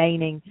that they're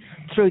gaining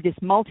through this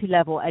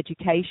multi-level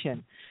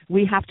education,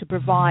 we have to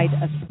provide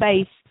a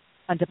space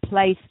and a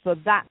place for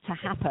that to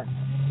happen.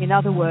 In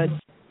other words,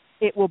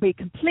 it will be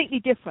completely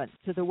different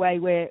to the way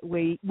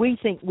we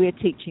think we're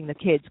teaching the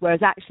kids,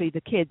 whereas actually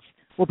the kids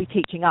will be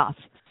teaching us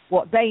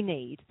what they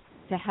need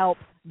to help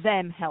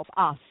them help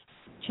us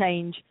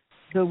change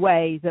the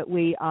way that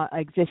we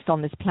exist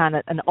on this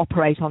planet and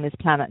operate on this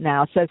planet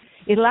now. So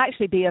it'll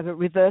actually be a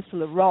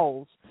reversal of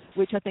roles,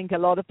 which I think a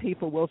lot of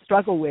people will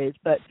struggle with.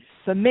 But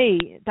for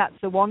me, that's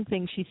the one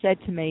thing she said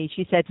to me.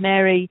 She said,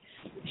 Mary,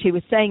 she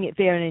was saying it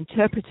via an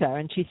interpreter,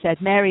 and she said,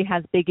 Mary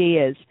has big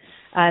ears.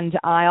 And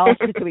I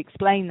asked her to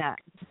explain that.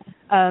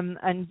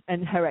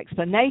 And her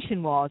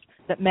explanation was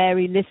that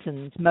Mary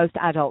listens, most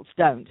adults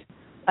don't.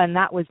 And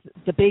that was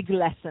the big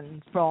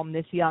lesson from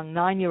this young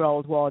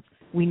 9-year-old, was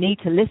we need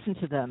to listen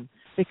to them,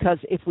 because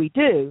if we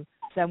do,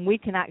 then we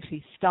can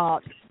actually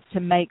start to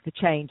make the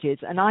changes.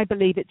 And I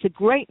believe it's a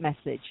great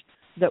message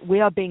that we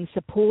are being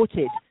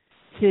supported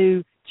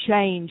to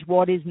change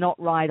what is not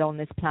right on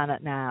this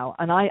planet now.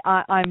 And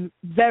I'm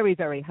very,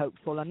 very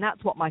hopeful, and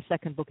that's what my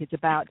second book is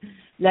about,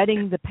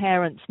 letting the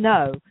parents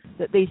know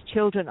that these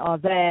children are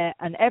there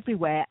and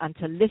everywhere, and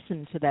to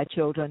listen to their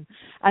children.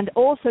 And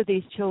also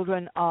these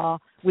children are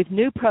with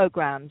new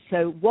programs.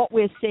 So what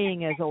we're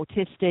seeing as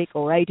autistic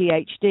or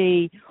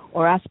ADHD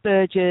or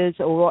Asperger's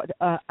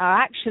are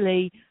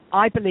actually,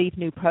 I believe,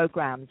 new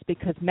programs,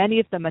 because many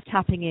of them are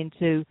tapping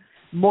into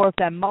more of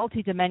their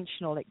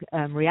multidimensional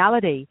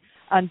reality,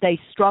 and they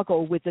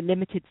struggle with the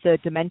limited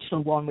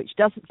third-dimensional one, which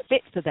doesn't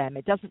fit for them.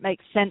 It doesn't make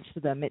sense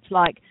for them. It's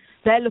like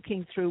they're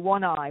looking through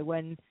one eye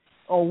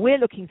or we're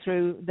looking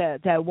through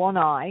their one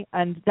eye,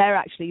 and they're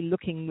actually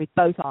looking with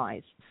both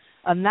eyes.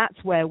 And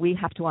that's where we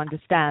have to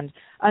understand.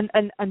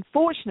 And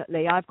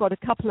unfortunately, I've got a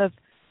couple of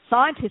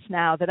scientists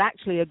now that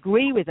actually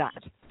agree with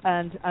that.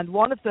 And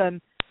one of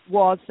them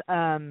was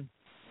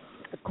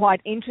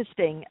quite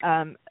interesting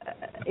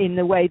in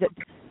the way that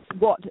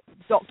what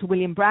Dr.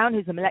 William Brown,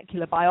 who's a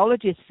molecular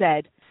biologist,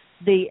 said,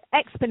 the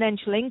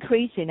exponential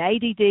increase in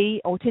ADD,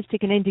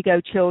 autistic and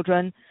indigo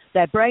children,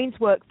 their brains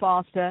work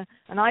faster,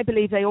 and I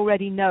believe they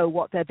already know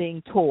what they're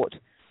being taught.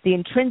 The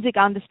intrinsic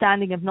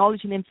understanding of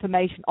knowledge and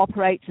information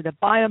operates at a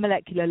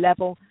biomolecular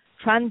level,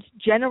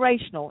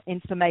 transgenerational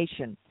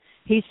information.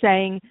 He's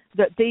saying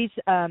that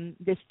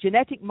this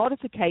genetic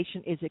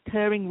modification is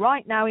occurring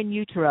right now in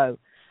utero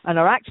and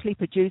are actually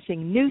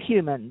producing new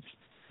humans.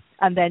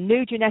 And their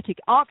new genetic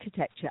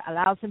architecture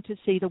allows them to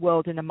see the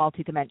world in a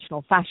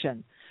multidimensional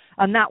fashion.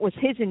 And that was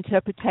his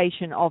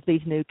interpretation of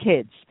these new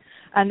kids.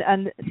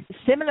 And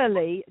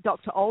similarly,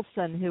 Dr.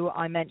 Olson, who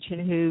I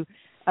mentioned, who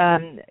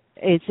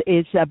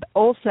is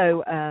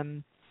also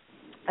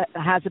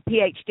has a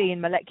PhD in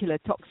molecular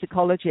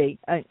toxicology.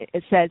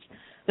 It says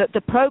that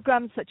the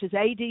programs such as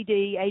ADD,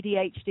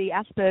 ADHD,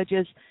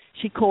 Asperger's,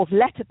 she calls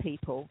letter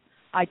people.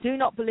 I do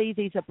not believe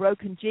these are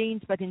broken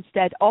genes, but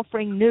instead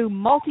offering new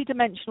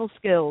multidimensional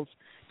skills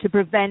to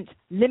prevent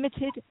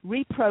limited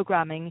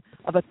reprogramming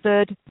of a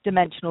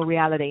third-dimensional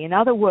reality. In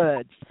other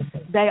words,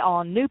 they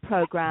are new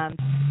programs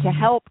to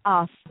help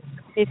us,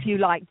 if you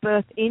like,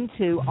 birth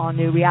into our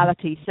new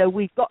reality. So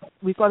we've got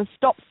to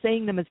stop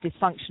seeing them as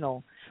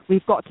dysfunctional.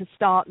 We've got to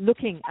start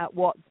looking at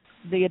what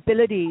the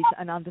abilities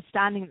and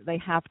understanding that they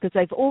have, because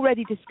they've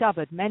already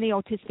discovered many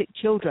autistic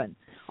children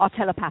are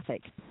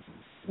telepathic,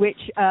 which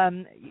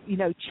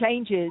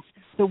changes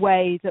the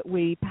way that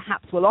we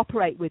perhaps will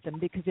operate with them.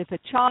 Because if a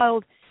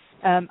child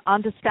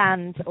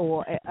understands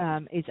or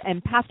is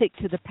empathic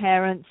to the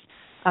parents,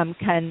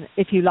 can,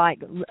 if you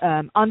like,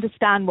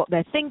 understand what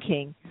they're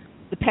thinking,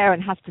 the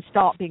parent has to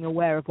start being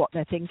aware of what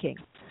they're thinking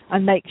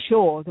and make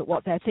sure that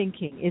what they're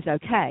thinking is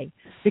okay,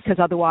 because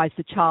otherwise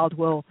the child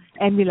will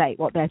emulate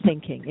what they're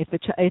thinking.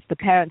 If the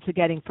parents are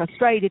getting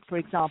frustrated, for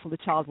example, the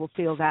child will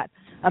feel that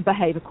and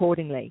behave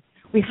accordingly.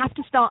 We have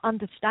to start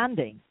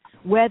understanding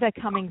where they're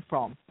coming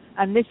from.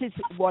 And this is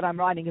what I'm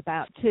writing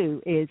about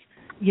too, is,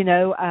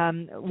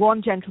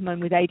 one gentleman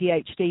with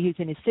ADHD who's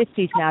in his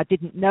 50s now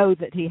didn't know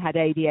that he had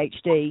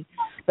ADHD,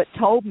 but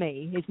told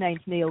me, his name's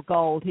Neil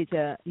Gold, he's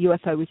a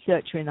UFO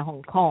researcher in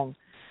Hong Kong,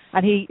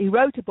 and he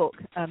wrote a book,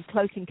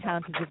 Close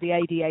Encounters of the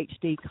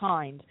ADHD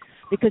Kind,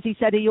 because he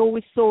said he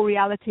always saw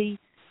reality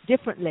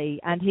differently,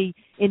 and he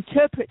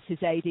interprets his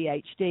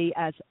ADHD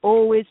as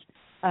always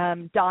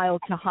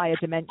dialed to higher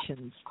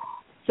dimensions.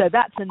 So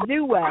that's a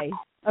new way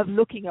of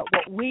looking at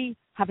what we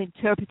have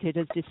interpreted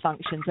as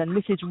dysfunctions, and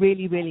this is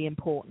really, really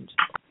important.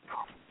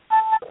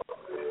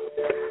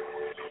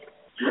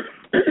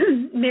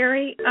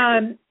 Mary,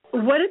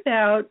 what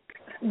about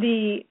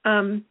the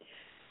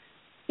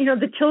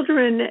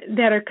children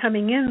that are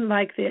coming in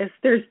like this?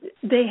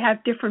 They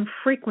have different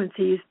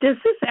frequencies. Does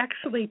this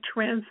actually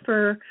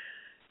transfer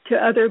to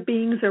other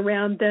beings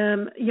around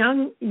them,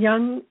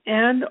 young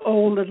and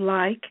old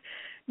alike?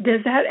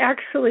 Does that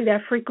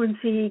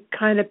frequency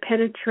kind of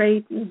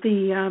penetrate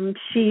the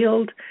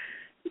shield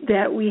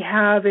that we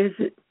have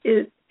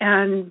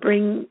and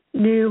bring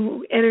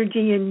new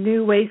energy and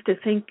new ways to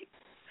think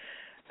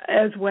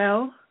as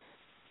well?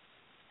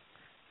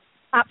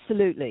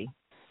 Absolutely.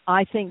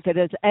 I think that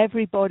as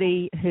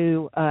everybody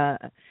who,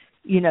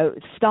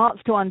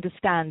 starts to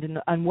understand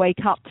and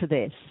wake up to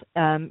this,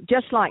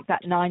 just like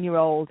that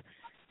 9-year-old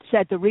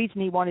said the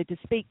reason he wanted to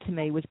speak to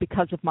me was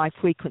because of my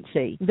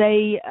frequency.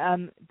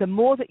 The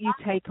more that you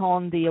take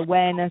on the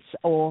awareness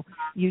or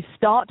you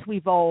start to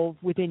evolve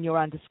within your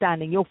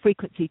understanding, your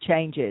frequency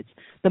changes.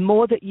 The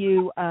more that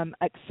you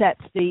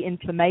accept the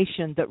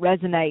information that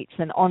resonates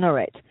and honor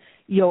it,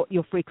 your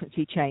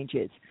frequency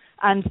changes.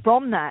 And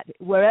from that,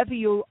 wherever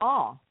you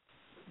are,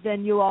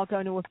 then you are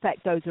going to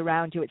affect those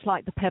around you. It's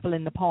like the pebble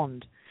in the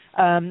pond.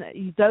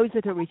 Those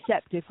that are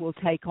receptive will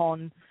take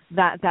on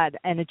that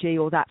energy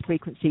or that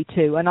frequency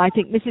too. And I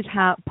think this is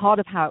part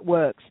of how it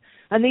works.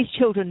 And these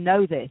children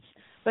know this,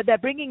 but they're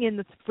bringing in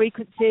the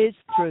frequencies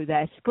through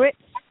their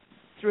scripts,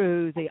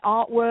 through the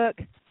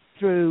artwork,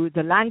 through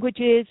the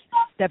languages.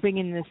 They're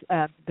bringing this,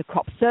 the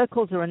crop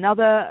circles are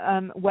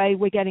another way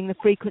we're getting the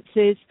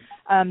frequencies.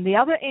 The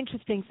other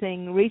interesting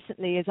thing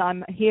recently is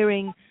I'm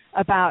hearing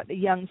about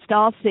young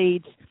star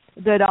seeds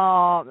that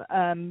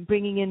are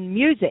bringing in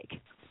music.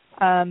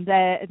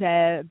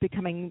 They're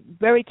becoming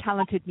very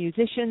talented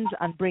musicians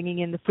and bringing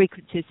in the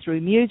frequencies through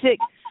music.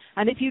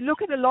 And if you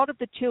look at a lot of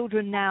the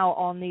children now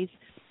on these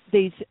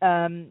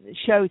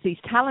shows, these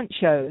talent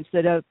shows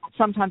that are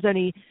sometimes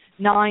only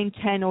 9,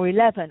 10, or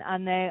 11,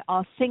 and they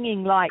are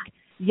singing like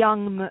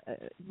young,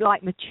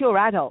 like mature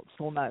adults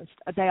almost.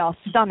 They are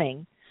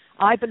stunning.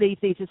 I believe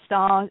these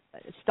are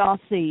star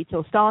seeds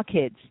or star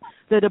kids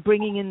that are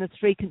bringing in the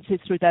frequencies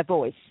through their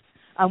voice.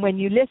 And when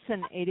you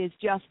listen, it is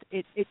just,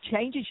 it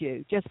changes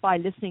you just by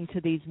listening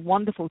to these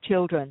wonderful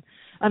children.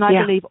 And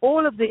I believe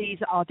all of these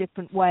are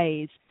different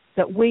ways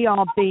that we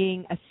are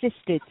being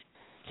assisted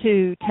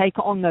to take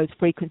on those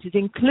frequencies,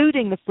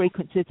 including the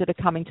frequencies that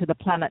are coming to the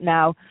planet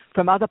now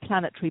from other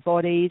planetary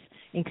bodies,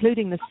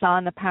 including the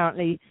sun,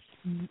 apparently.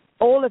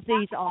 All of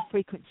these are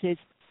frequencies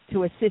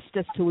to assist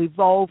us to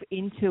evolve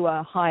into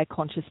a higher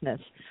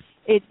consciousness.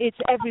 It's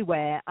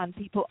everywhere, and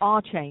people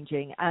are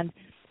changing, and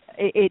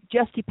it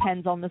just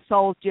depends on the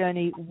soul's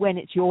journey when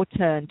it's your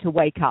turn to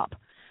wake up.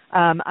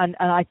 And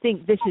I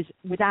think this is,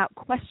 without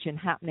question,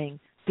 happening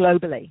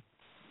globally.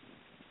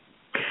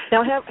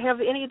 Now, have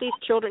any of these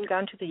children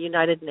gone to the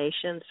United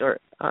Nations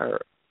or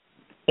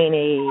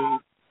any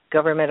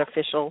government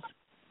officials?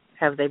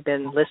 Have they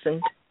been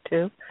listened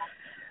to?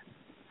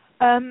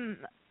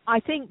 I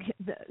think,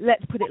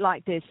 let's put it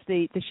like this,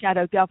 the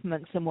shadow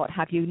governments and what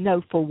have you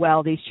know full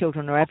well these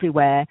children are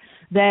everywhere.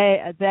 They,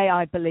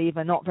 I believe,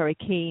 are not very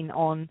keen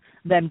on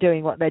them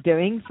doing what they're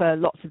doing for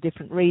lots of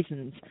different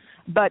reasons.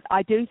 But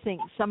I do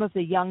think some of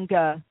the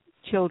younger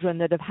children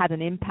that have had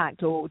an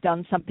impact or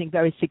done something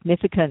very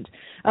significant.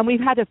 And we've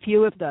had a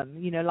few of them,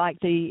 like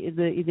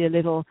the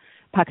little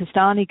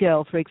Pakistani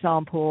girl, for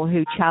example,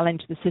 who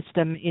challenged the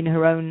system in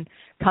her own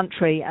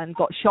country and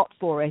got shot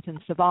for it and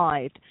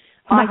survived.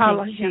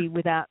 Mahala, I think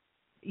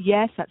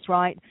yes, that's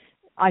right.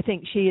 I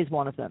think she is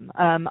one of them.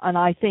 And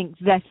I think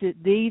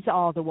these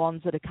are the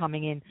ones that are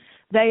coming in.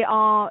 They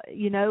are,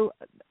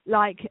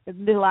 like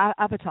little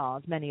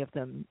avatars, many of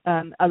them.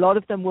 A lot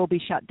of them will be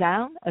shut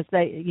down, as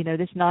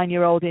this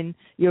 9-year-old in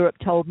Europe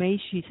told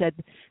me. She said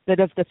that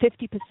of the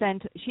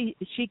 50%,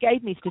 she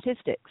gave me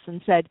statistics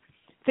and said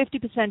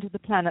 50% of the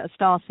planet are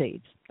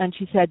starseeds. And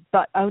she said,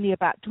 but only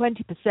about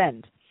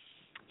 20%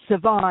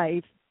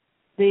 survive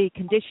the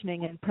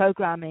conditioning and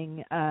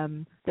programming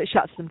that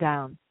shuts them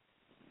down.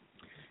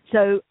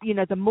 So,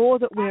 the more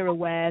that we're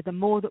aware, the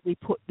more that we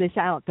put this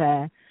out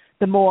there,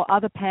 the more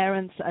other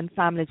parents and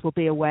families will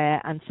be aware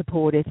and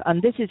supportive.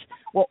 And this is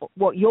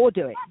what you're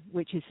doing,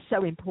 which is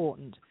so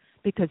important,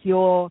 because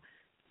you're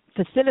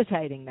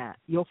facilitating that.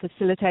 You're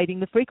facilitating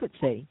the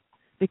frequency,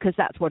 because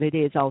that's what it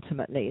is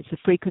ultimately. It's the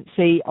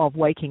frequency of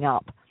waking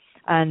up.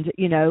 And,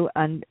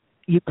 and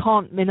you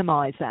can't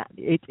minimize that.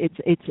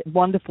 It's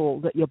wonderful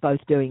that you're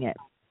both doing it.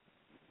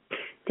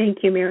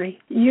 Thank you, Mary.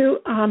 You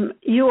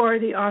are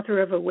the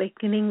author of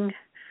Awakening: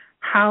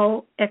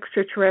 How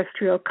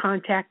Extraterrestrial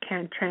Contact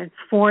Can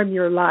Transform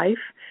Your Life.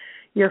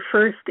 Your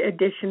first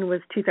edition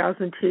was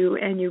 2002,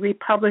 and you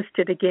republished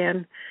it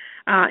again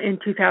in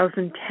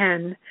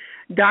 2010.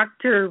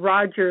 Dr.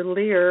 Roger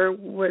Lear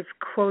was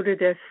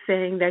quoted as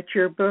saying that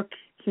your book,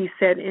 he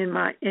said,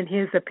 in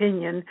his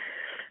opinion,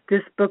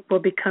 this book will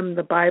become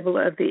the Bible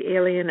of the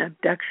alien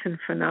abduction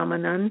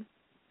phenomenon.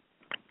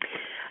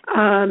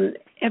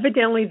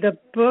 Evidently, the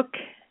book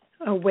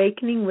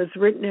Awakening was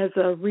written as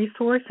a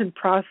resource and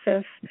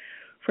process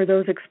for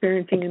those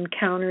experiencing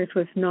encounters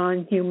with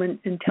non-human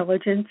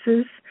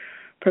intelligences,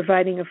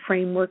 providing a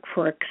framework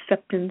for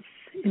acceptance,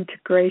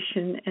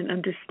 integration, and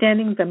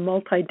understanding the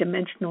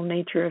multidimensional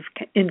nature of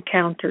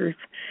encounters.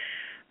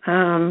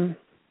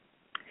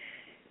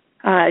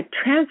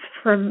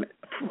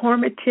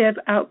 Transformative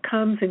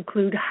outcomes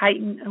include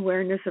heightened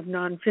awareness of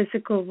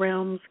non-physical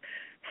realms,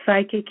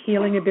 psychic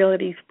healing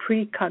abilities,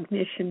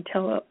 precognition,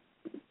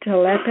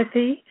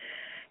 telepathy,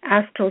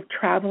 astral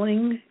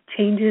traveling,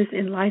 changes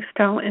in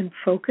lifestyle and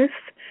focus.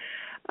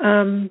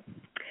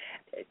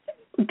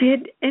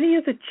 Did any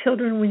of the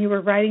children, when you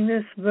were writing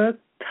this book,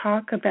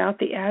 talk about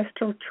the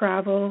astral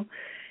travel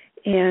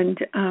and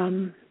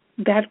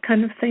that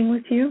kind of thing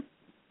with you?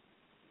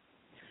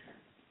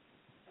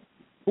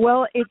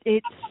 Well,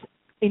 it's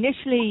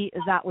initially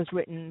that was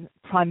written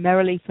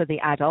primarily for the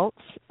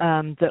adults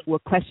that were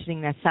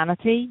questioning their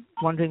sanity,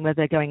 wondering whether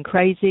they're going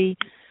crazy.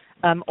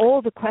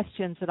 All the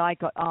questions that I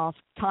got asked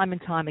time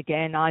and time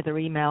again, either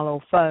email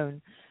or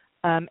phone,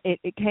 it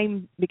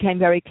became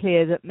very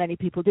clear that many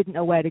people didn't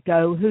know where to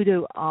go, who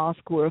to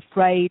ask, were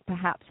afraid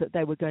perhaps that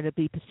they were going to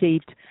be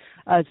perceived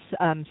as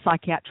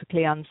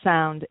psychiatrically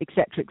unsound, et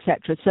cetera,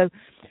 So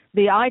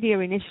the idea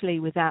initially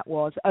with that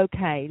was,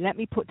 okay, let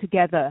me put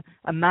together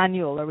a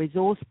manual, a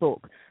resource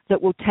book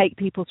that will take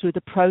people through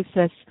the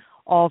process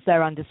of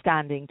their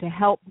understanding to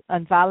help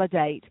and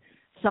validate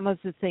some of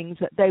the things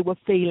that they were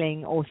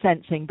feeling or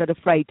sensing but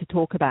afraid to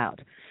talk about.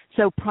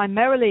 So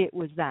primarily it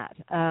was that.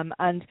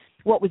 And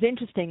what was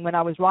interesting when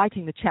I was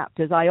writing the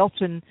chapters, I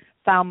often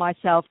found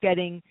myself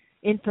getting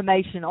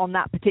information on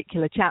that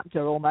particular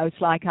chapter, almost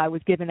like I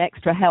was given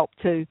extra help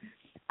to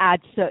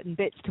add certain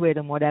bits to it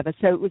and whatever.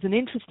 So it was an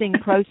interesting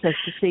process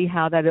to see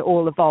how that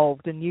all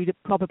evolved, and you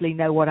probably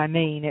know what I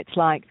mean. It's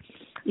like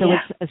there was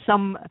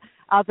some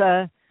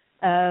other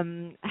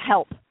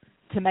help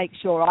to make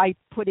sure I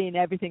put in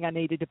everything I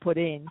needed to put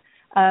in.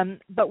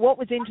 But what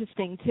was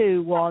interesting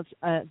too was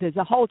there's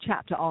a whole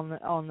chapter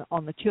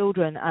on the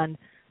children and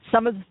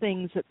some of the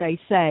things that they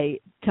say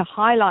to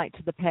highlight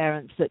to the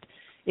parents that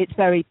it's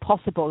very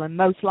possible and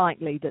most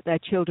likely that their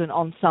children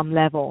on some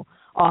level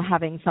are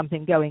having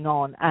something going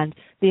on. And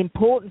the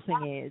important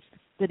thing is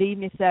that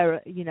even if they're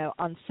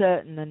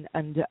uncertain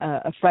and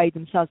afraid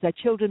themselves, their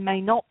children may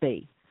not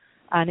be.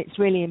 And it's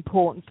really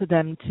important for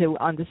them to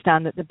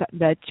understand that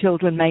their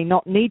children may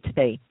not need to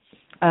be.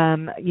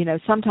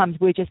 Sometimes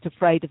we're just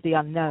afraid of the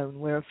unknown.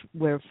 We're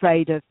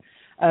afraid of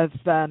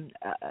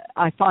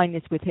I find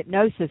this with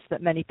hypnosis,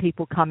 that many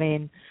people come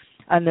in,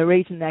 and the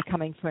reason they're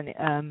coming for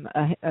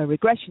a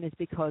regression is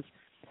because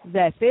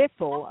they're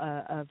fearful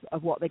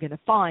of what they're going to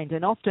find.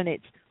 And often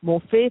it's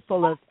more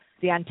fearful of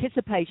the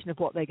anticipation of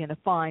what they're going to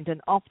find,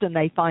 and often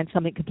they find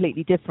something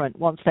completely different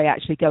once they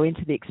actually go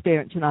into the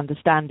experience and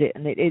understand it.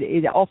 And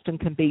it often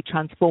can be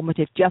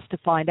transformative just to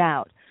find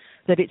out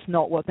that it's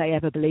not what they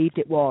ever believed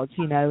it was,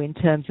 in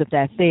terms of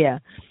their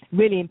fear.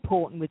 Really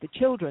important with the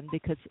children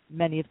because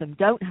many of them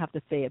don't have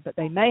the fear, but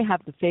they may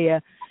have the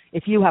fear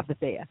if you have the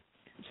fear.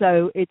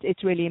 So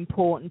it's really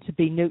important to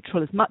be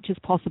neutral as much as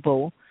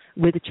possible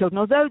with the children.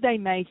 Although they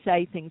may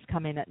say things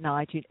come in at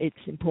night,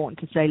 it's important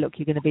to say, look,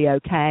 you're going to be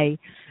okay,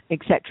 et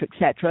cetera, et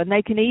cetera. And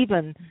they can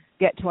even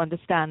get to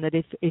understand that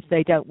if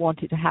they don't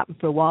want it to happen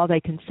for a while, they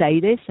can say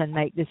this and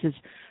make this as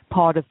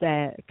part of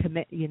their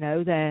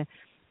their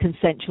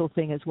consensual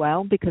thing as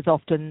well, because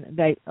often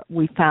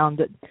we found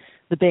that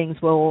the beings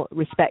will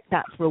respect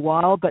that for a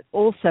while, but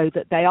also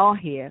that they are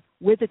here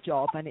with a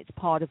job and it's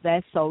part of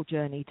their soul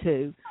journey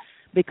too,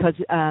 because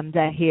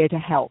they're here to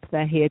help.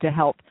 They're here to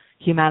help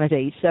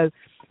humanity. So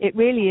it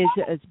really is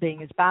as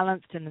being as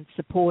balanced and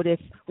supportive.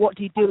 What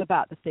do you do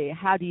about the fear?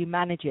 How do you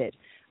manage it?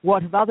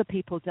 What have other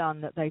people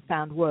done that they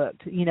found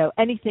worked?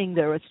 Anything,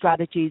 there are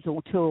strategies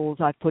or tools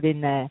I've put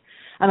in there.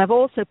 And I've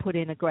also put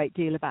in a great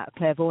deal about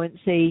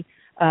clairvoyancy,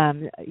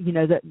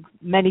 that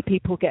many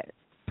people get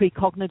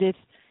precognitive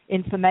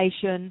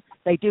information.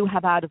 They do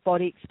have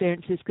out-of-body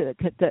experiences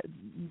that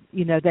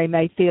they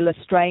may feel are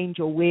strange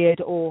or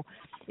weird, or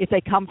if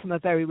they come from a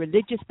very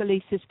religious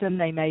belief system,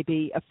 they may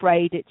be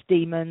afraid it's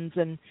demons.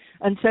 And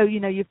so,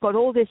 you've got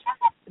all this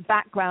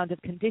background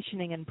of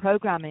conditioning and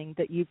programming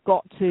that you've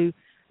got to,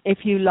 if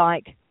you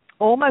like,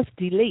 almost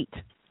delete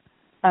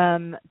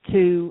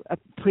to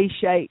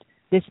appreciate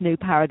this new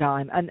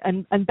paradigm.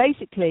 And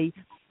basically,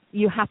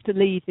 you have to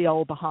leave the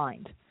old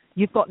behind.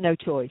 You've got no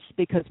choice,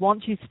 because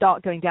once you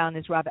start going down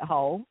this rabbit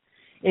hole,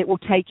 it will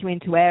take you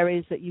into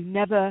areas that you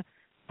never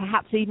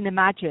perhaps even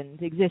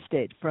imagined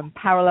existed, from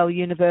parallel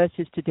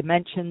universes to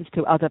dimensions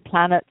to other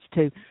planets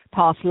to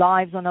past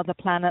lives on other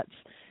planets.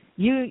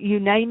 You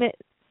name it,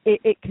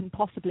 it can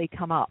possibly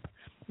come up.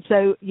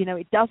 So,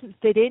 it doesn't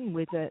fit in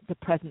with the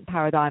present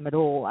paradigm at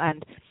all.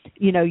 And,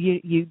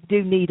 you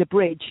do need a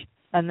bridge.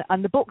 And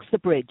the book's the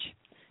bridge.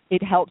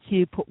 It helps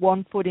you put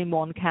one foot in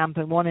one camp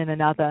and one in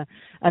another,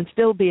 and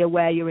still be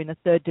aware you're in a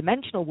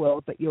third-dimensional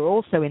world, but you're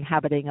also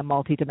inhabiting a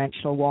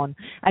multi-dimensional one.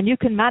 And you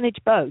can manage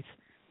both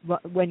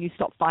when you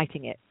stop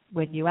fighting it,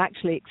 when you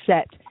actually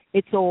accept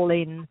it's all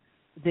in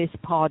this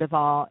part of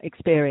our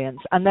experience,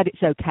 and that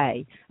it's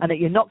okay, and that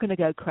you're not going to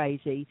go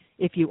crazy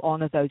if you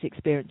honor those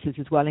experiences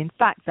as well. In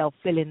fact, they'll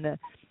fill in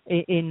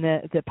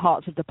the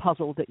parts of the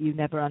puzzle that you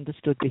never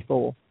understood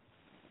before.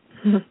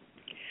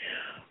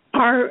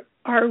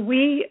 Are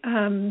we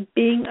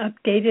being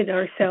updated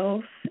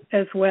ourselves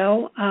as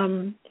well?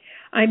 I'm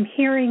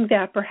hearing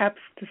that perhaps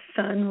the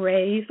sun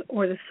rays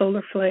or the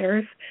solar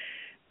flares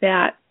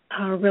that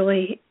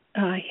really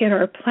hit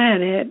our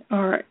planet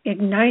are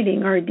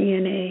igniting our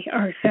DNA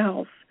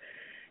ourselves.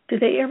 Do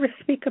they ever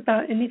speak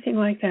about anything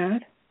like that?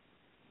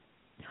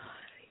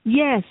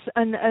 Yes,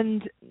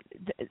 and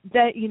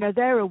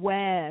they're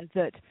aware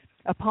that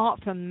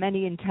apart from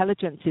many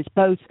intelligences,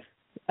 both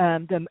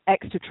the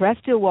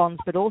extraterrestrial ones,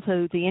 but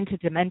also the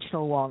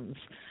interdimensional ones,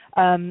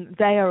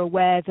 they are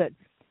aware that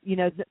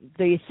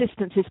the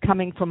assistance is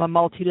coming from a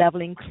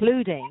multi-level,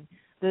 including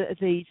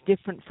these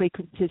different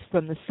frequencies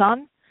from the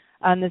sun.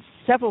 And there's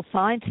several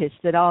scientists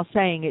that are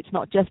saying it's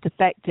not just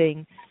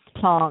affecting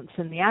plants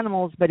and the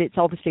animals, but it's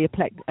obviously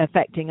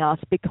affecting us,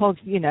 because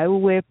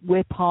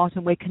we're part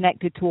and we're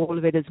connected to all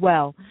of it as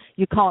well.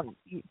 You can't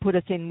put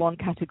us in one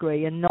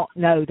category and not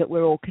know that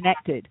we're all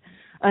connected.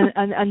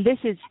 And this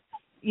is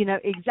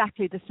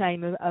exactly the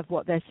same of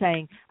what they're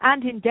saying,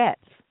 and in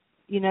depth.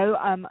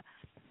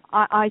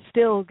 I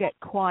still get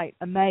quite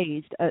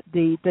amazed at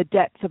the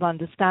depth of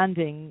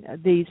understanding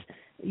these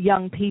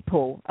young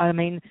people. I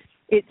mean,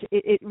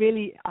 it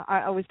really.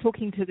 I was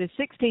talking to this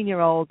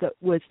 16-year-old that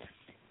was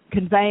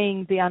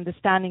conveying the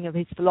understanding of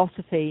his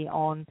philosophy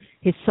on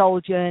his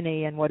soul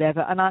journey and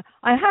whatever. And I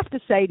have to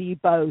say to you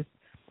both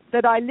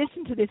that I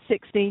listened to this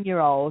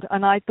 16-year-old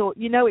and I thought,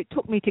 it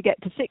took me to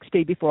get to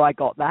 60 before I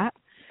got that.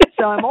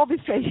 So I'm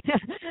obviously,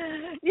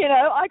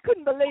 I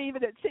couldn't believe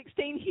it at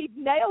 16 he'd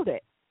nailed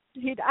it.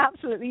 He'd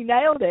absolutely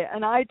nailed it.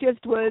 And I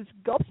just was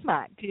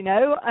gobsmacked,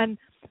 and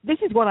this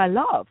is what I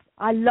love.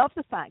 I love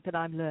the fact that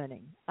I'm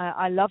learning.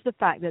 I love the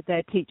fact that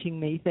they're teaching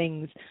me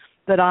things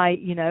that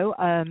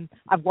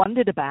I've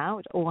wondered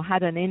about or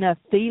had an inner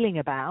feeling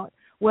about,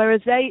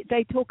 whereas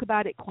they talk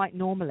about it quite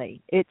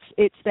normally.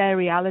 It's their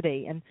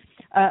reality. And,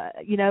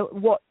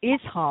 what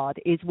is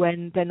hard is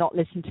when they're not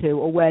listened to,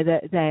 or where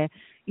they're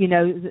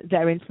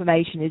their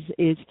information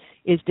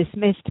is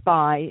dismissed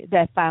by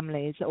their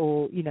families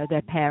or,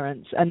 their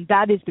parents. And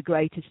that is the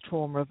greatest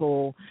trauma of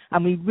all.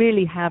 And we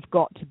really have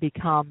got to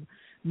become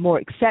more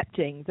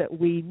accepting that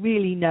we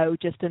really know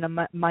just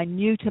a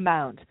minute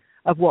amount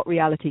of what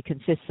reality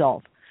consists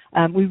of.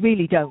 We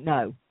really don't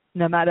know,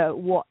 no matter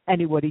what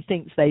anybody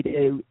thinks they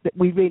do, that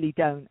we really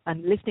don't.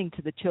 And listening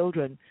to the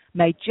children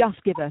may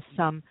just give us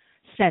some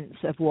sense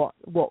of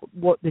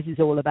what this is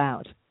all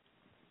about.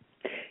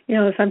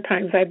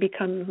 Sometimes I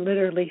become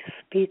literally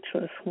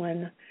speechless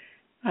when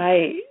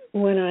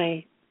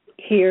I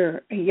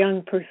hear a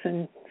young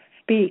person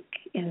speak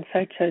in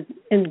such an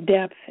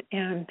in-depth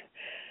and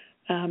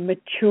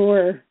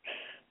mature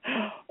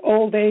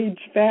old age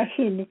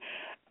fashion.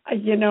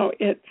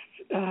 It's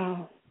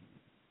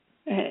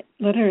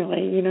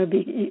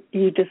literally,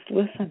 you just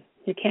listen.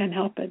 You can't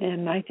help it.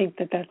 And I think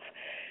that that's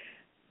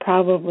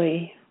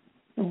probably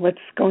what's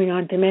going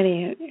on to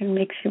many. It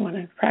makes you want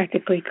to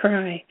practically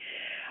cry.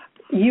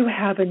 You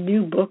have a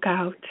new book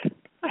out,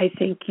 I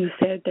think you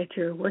said, that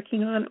you're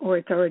working on, or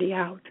it's already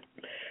out.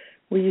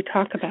 Will you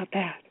talk about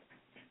that?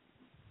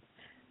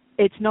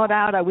 It's not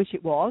out. I wish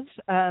it was.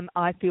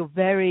 I feel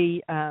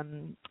very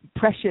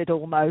pressured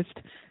almost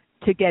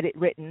to get it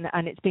written,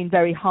 and it's been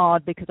very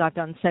hard because I've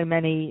done so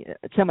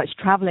much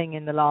traveling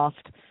in the last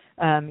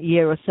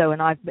year or so,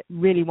 and I've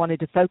really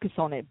wanted to focus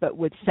on it, but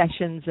with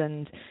sessions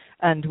and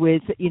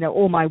with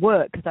all my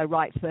work, because I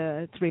write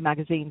for 3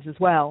 magazines as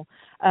well.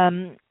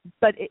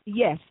 But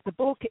yes, the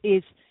book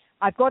is.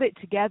 I've got it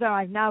together.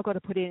 I've now got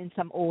to put it in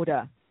some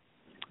order,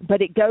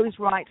 but it goes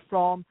right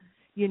from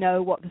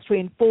what the 3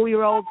 and 4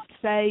 year olds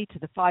say to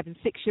the 5 and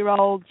 6 year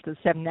olds, the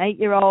 7 and 8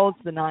 year olds,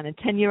 the 9 and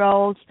 10 year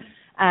olds,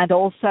 and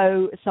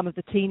also some of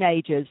the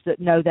teenagers that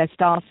know their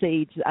star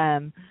seeds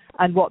and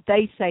what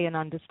they say and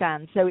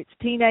understand. So it's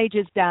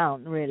teenagers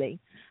down, really.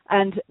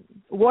 And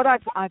what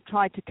I've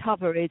tried to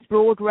cover is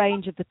broad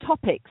range of the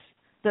topics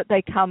that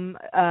they come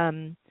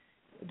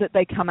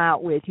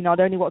out with.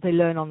 Not only what they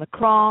learn on the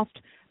craft,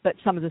 but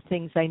some of the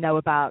things they know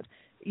about.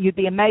 You'd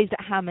be amazed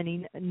at how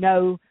many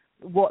know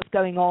what's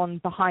going on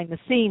behind the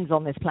scenes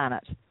on this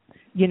planet.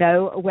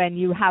 When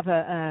you have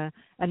a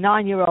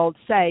 9-year-old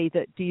say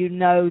that, do you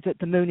know that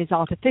the moon is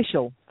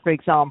artificial, for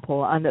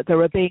example, and that there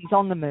are beings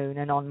on the moon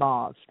and on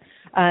Mars,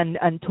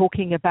 and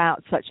talking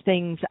about such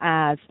things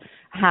as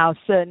how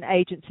certain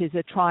agencies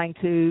are trying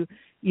to,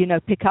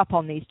 pick up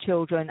on these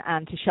children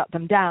and to shut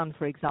them down,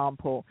 for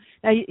example.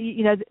 Now,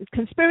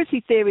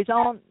 conspiracy theories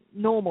aren't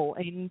normal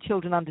in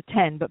children under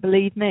 10, but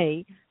believe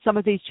me, some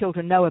of these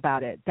children know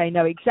about it. They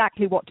know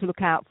exactly what to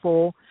look out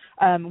for,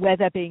 where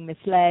they're being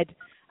misled.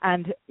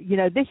 And,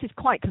 this is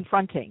quite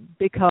confronting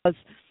because,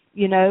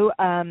 you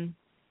can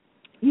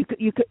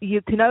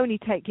only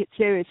take it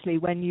seriously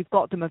when you've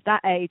got them of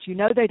that age.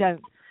 They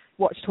don't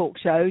watch talk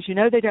shows.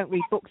 They don't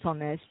read books on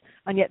this,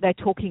 and yet they're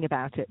talking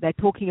about it. They're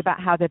talking about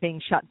how they're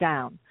being shut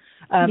down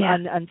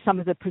and some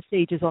of the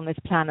procedures on this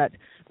planet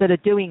that are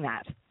doing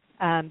that.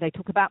 They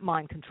talk about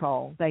mind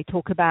control. They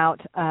talk about,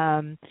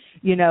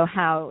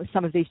 how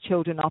some of these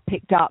children are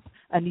picked up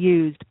and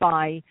used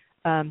by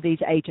these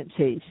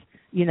agencies.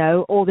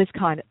 All this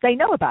kind of. They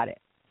know about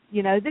it.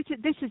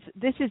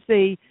 This is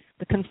the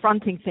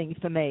confronting thing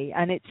for me,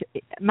 and it's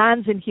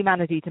man's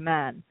inhumanity to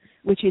man,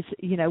 which is,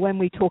 when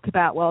we talk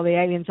about, well, the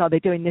aliens, are they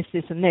doing this,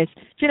 this, and this?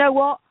 Do you know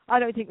what? I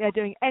don't think they're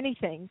doing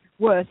anything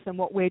worse than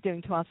what we're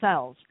doing to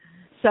ourselves.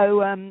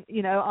 So, I'm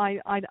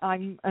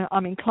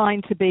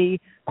inclined to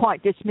be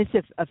quite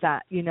dismissive of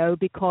that,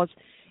 because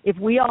if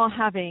we are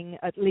having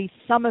at least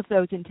some of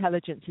those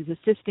intelligences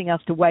assisting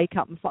us to wake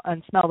up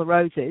and smell the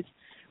roses,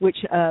 which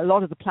a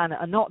lot of the planet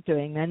are not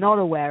doing, they're not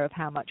aware of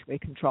how much we're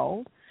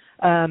controlled,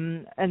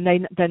 and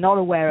they're not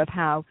aware of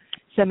how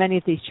so many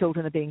of these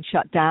children are being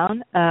shut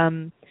down.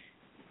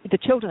 The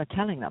children are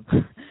telling them.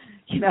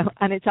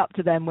 And it's up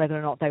to them whether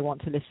or not they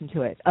want to listen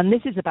to it. And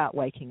this is about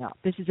waking up.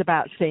 This is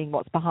about seeing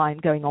what's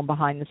going on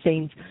behind the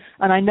scenes.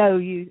 And I know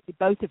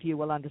both of you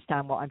will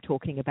understand what I'm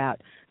talking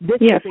about. This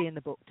will be in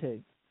the book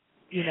too,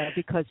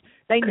 because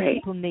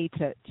people need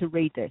to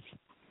read this.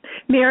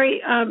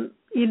 Mary,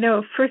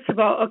 first of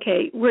all,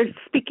 we're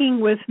speaking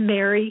with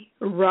Mary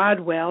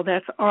Rodwell.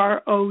 That's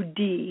Rodwell.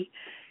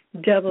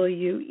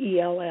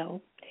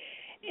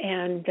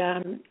 And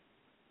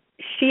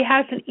she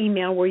has an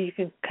email where you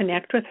can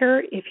connect with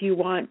her if you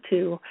want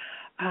to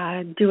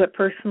do it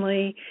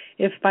personally.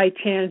 If by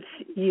chance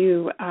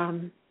you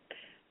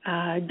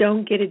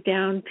don't get it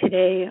down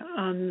today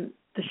on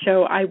the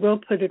show, I will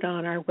put it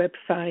on our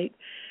website,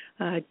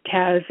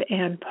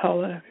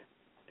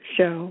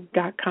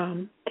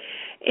 TazandPaulaShow.com.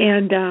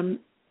 And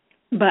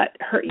but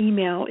her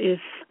email is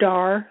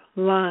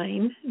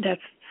starline,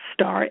 that's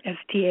star,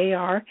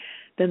 S-T-A-R,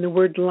 then the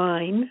word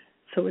line,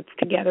 so it's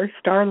together,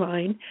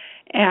 starline,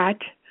 at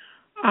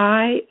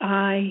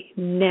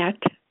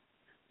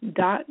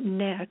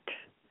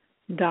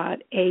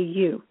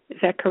iinet.net.au. Is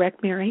that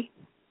correct, Mary?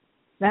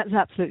 That's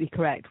absolutely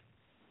correct.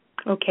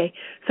 Okay,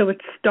 so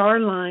it's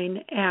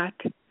starline at,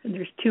 and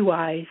there's 2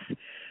 I's,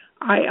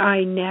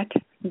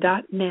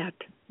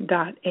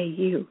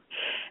 iinet.net.au.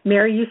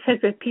 Mary, you said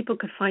that people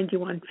could find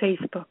you on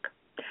Facebook.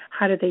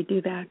 How do they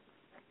do that?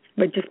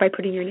 But just by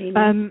putting your name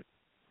in?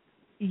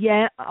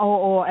 Yeah,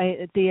 or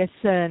the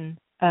CERN,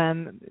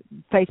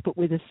 Facebook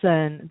with a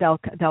CERN,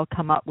 they'll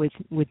come up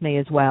with me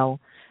as well.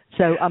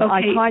 So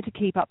I try to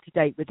keep up to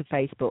date with the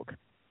Facebook.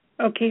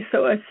 Okay,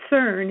 so a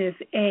CERN is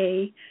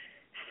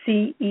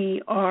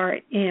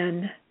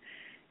ACERN.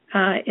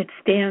 It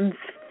stands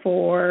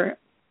for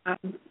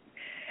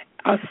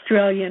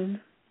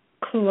Australian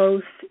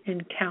Close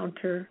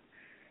Encounter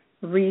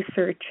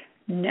Research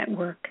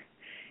Network,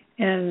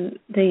 and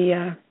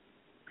the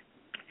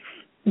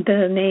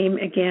name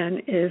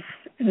again is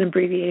an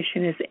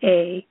abbreviation is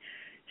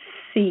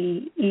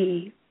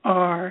ACERN,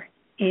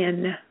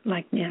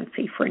 like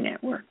Nancy for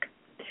network.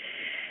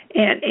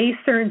 And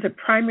ACERN's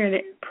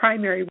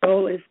primary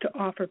role is to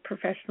offer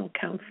professional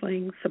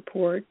counseling,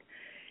 support,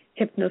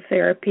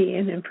 hypnotherapy,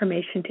 and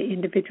information to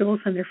individuals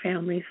and their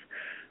families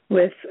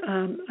with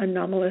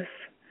anomalous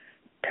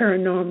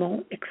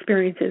paranormal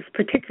experiences,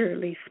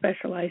 particularly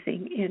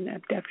specializing in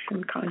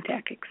abduction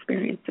contact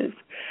experiences.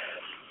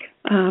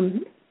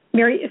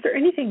 Mary, is there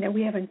anything that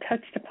we haven't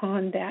touched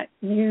upon that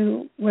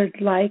you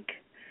would like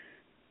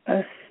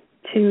us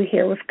to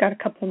hear? We've got a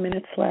couple of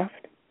minutes left.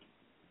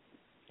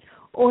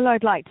 All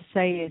I'd like to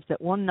say is that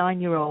one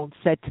 9-year-old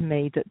said to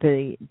me that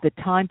the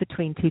time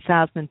between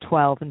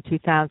 2012 and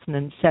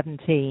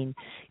 2017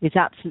 is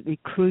absolutely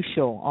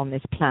crucial on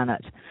this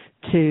planet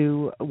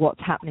to what's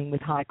happening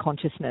with high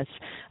consciousness.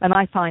 And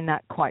I find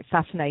that quite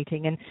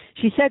fascinating. And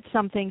she said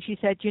something, she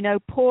said, you know,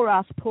 poor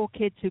us, poor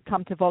kids who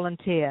come to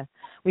volunteer.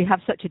 We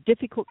have such a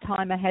difficult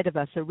time ahead of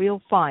us, a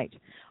real fight.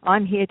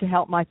 I'm here to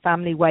help my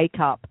family wake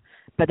up,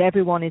 but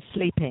everyone is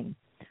sleeping.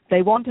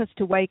 They want us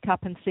to wake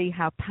up and see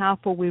how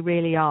powerful we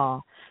really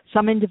are.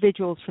 Some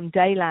individuals from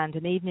Dayland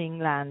and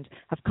Eveningland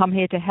have come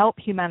here to help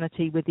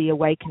humanity with the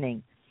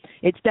awakening.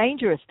 It's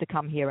dangerous to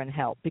come here and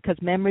help because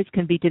memories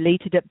can be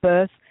deleted at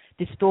birth,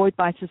 destroyed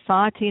by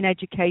society and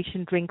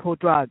education, drink or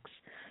drugs.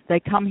 They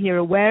come here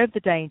aware of the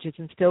dangers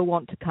and still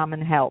want to come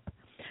and help.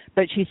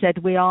 But she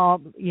said, we are,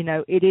 you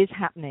know, it is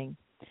happening.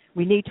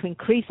 We need to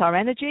increase our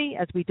energy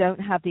as we don't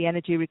have the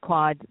energy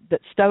required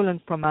that's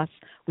stolen from us.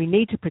 We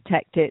need to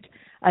protect it.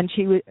 And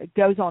she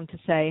goes on to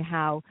say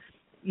how,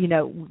 you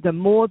know, the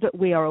more that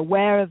we are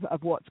aware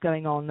of what's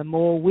going on, the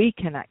more we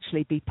can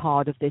actually be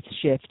part of this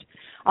shift.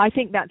 I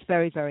think that's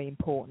very, very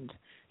important.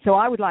 So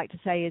I would like to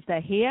say is they're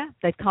here,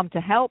 they've come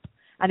to help,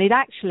 and it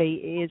actually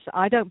is,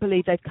 I don't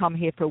believe they've come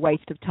here for a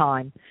waste of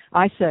time.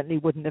 I certainly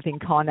wouldn't have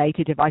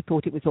incarnated if I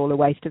thought it was all a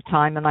waste of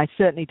time, and I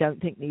certainly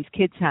don't think these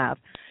kids have.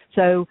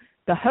 So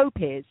the hope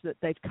is that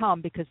they've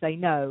come because they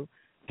know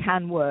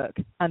can work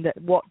and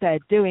that what they're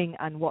doing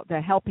and what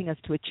they're helping us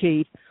to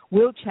achieve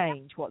will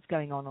change what's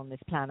going on this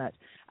planet.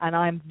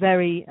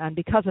 And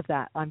because of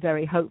that, I'm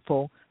very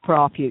hopeful for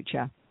our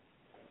future.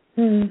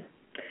 Thank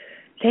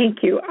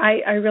you.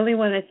 I really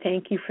want to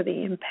thank you for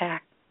the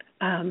impact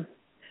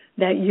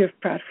that you've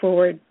brought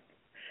forward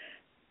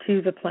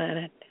to the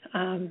planet.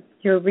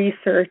 Your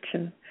research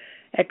and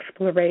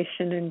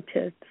exploration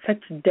into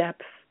such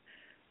depth,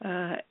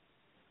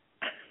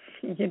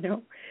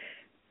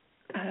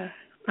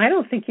 I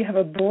don't think you have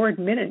a bored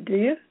minute, do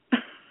you?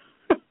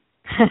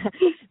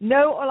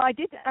 No, well, I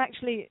did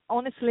actually,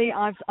 honestly,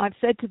 I've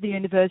said to the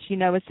universe, you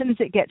know, as soon as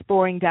it gets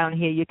boring down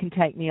here, you can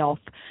take me off.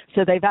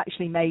 So they've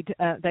actually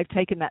they've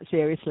taken that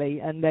seriously,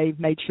 and they've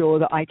made sure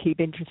that I keep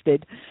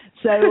interested.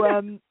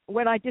 So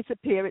when I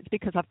disappear, it's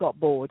because I've got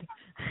bored.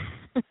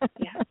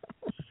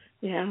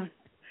 Yeah.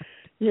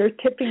 You're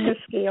tipping the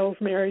scales,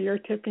 Mary. You're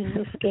tipping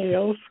the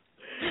scales.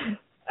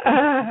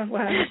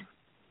 Wow.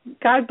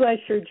 God bless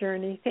your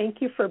journey. Thank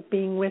you for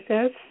being with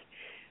us.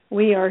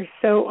 We are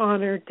so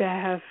honored to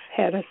have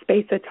had a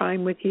space of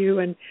time with you,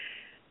 and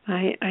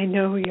I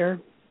know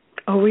you're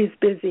always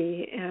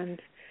busy,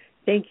 and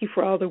thank you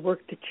for all the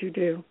work that you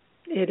do.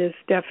 It is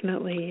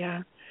definitely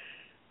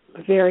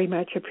very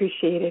much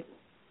appreciated.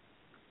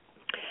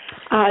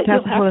 Thank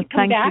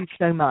you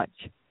so much.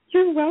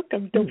 You're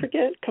welcome. Don't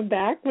forget, come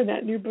back when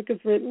that new book is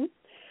written,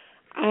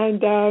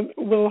 and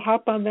we'll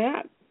hop on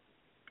that.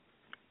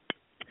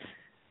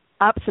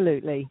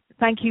 Absolutely.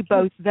 Thank you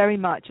both very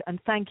much, and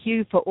thank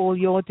you for all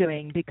you're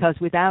doing, because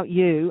without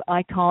you,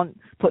 I can't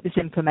put this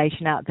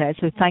information out there.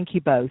 So thank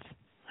you both.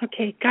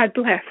 Okay. God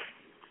bless.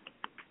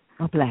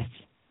 God bless.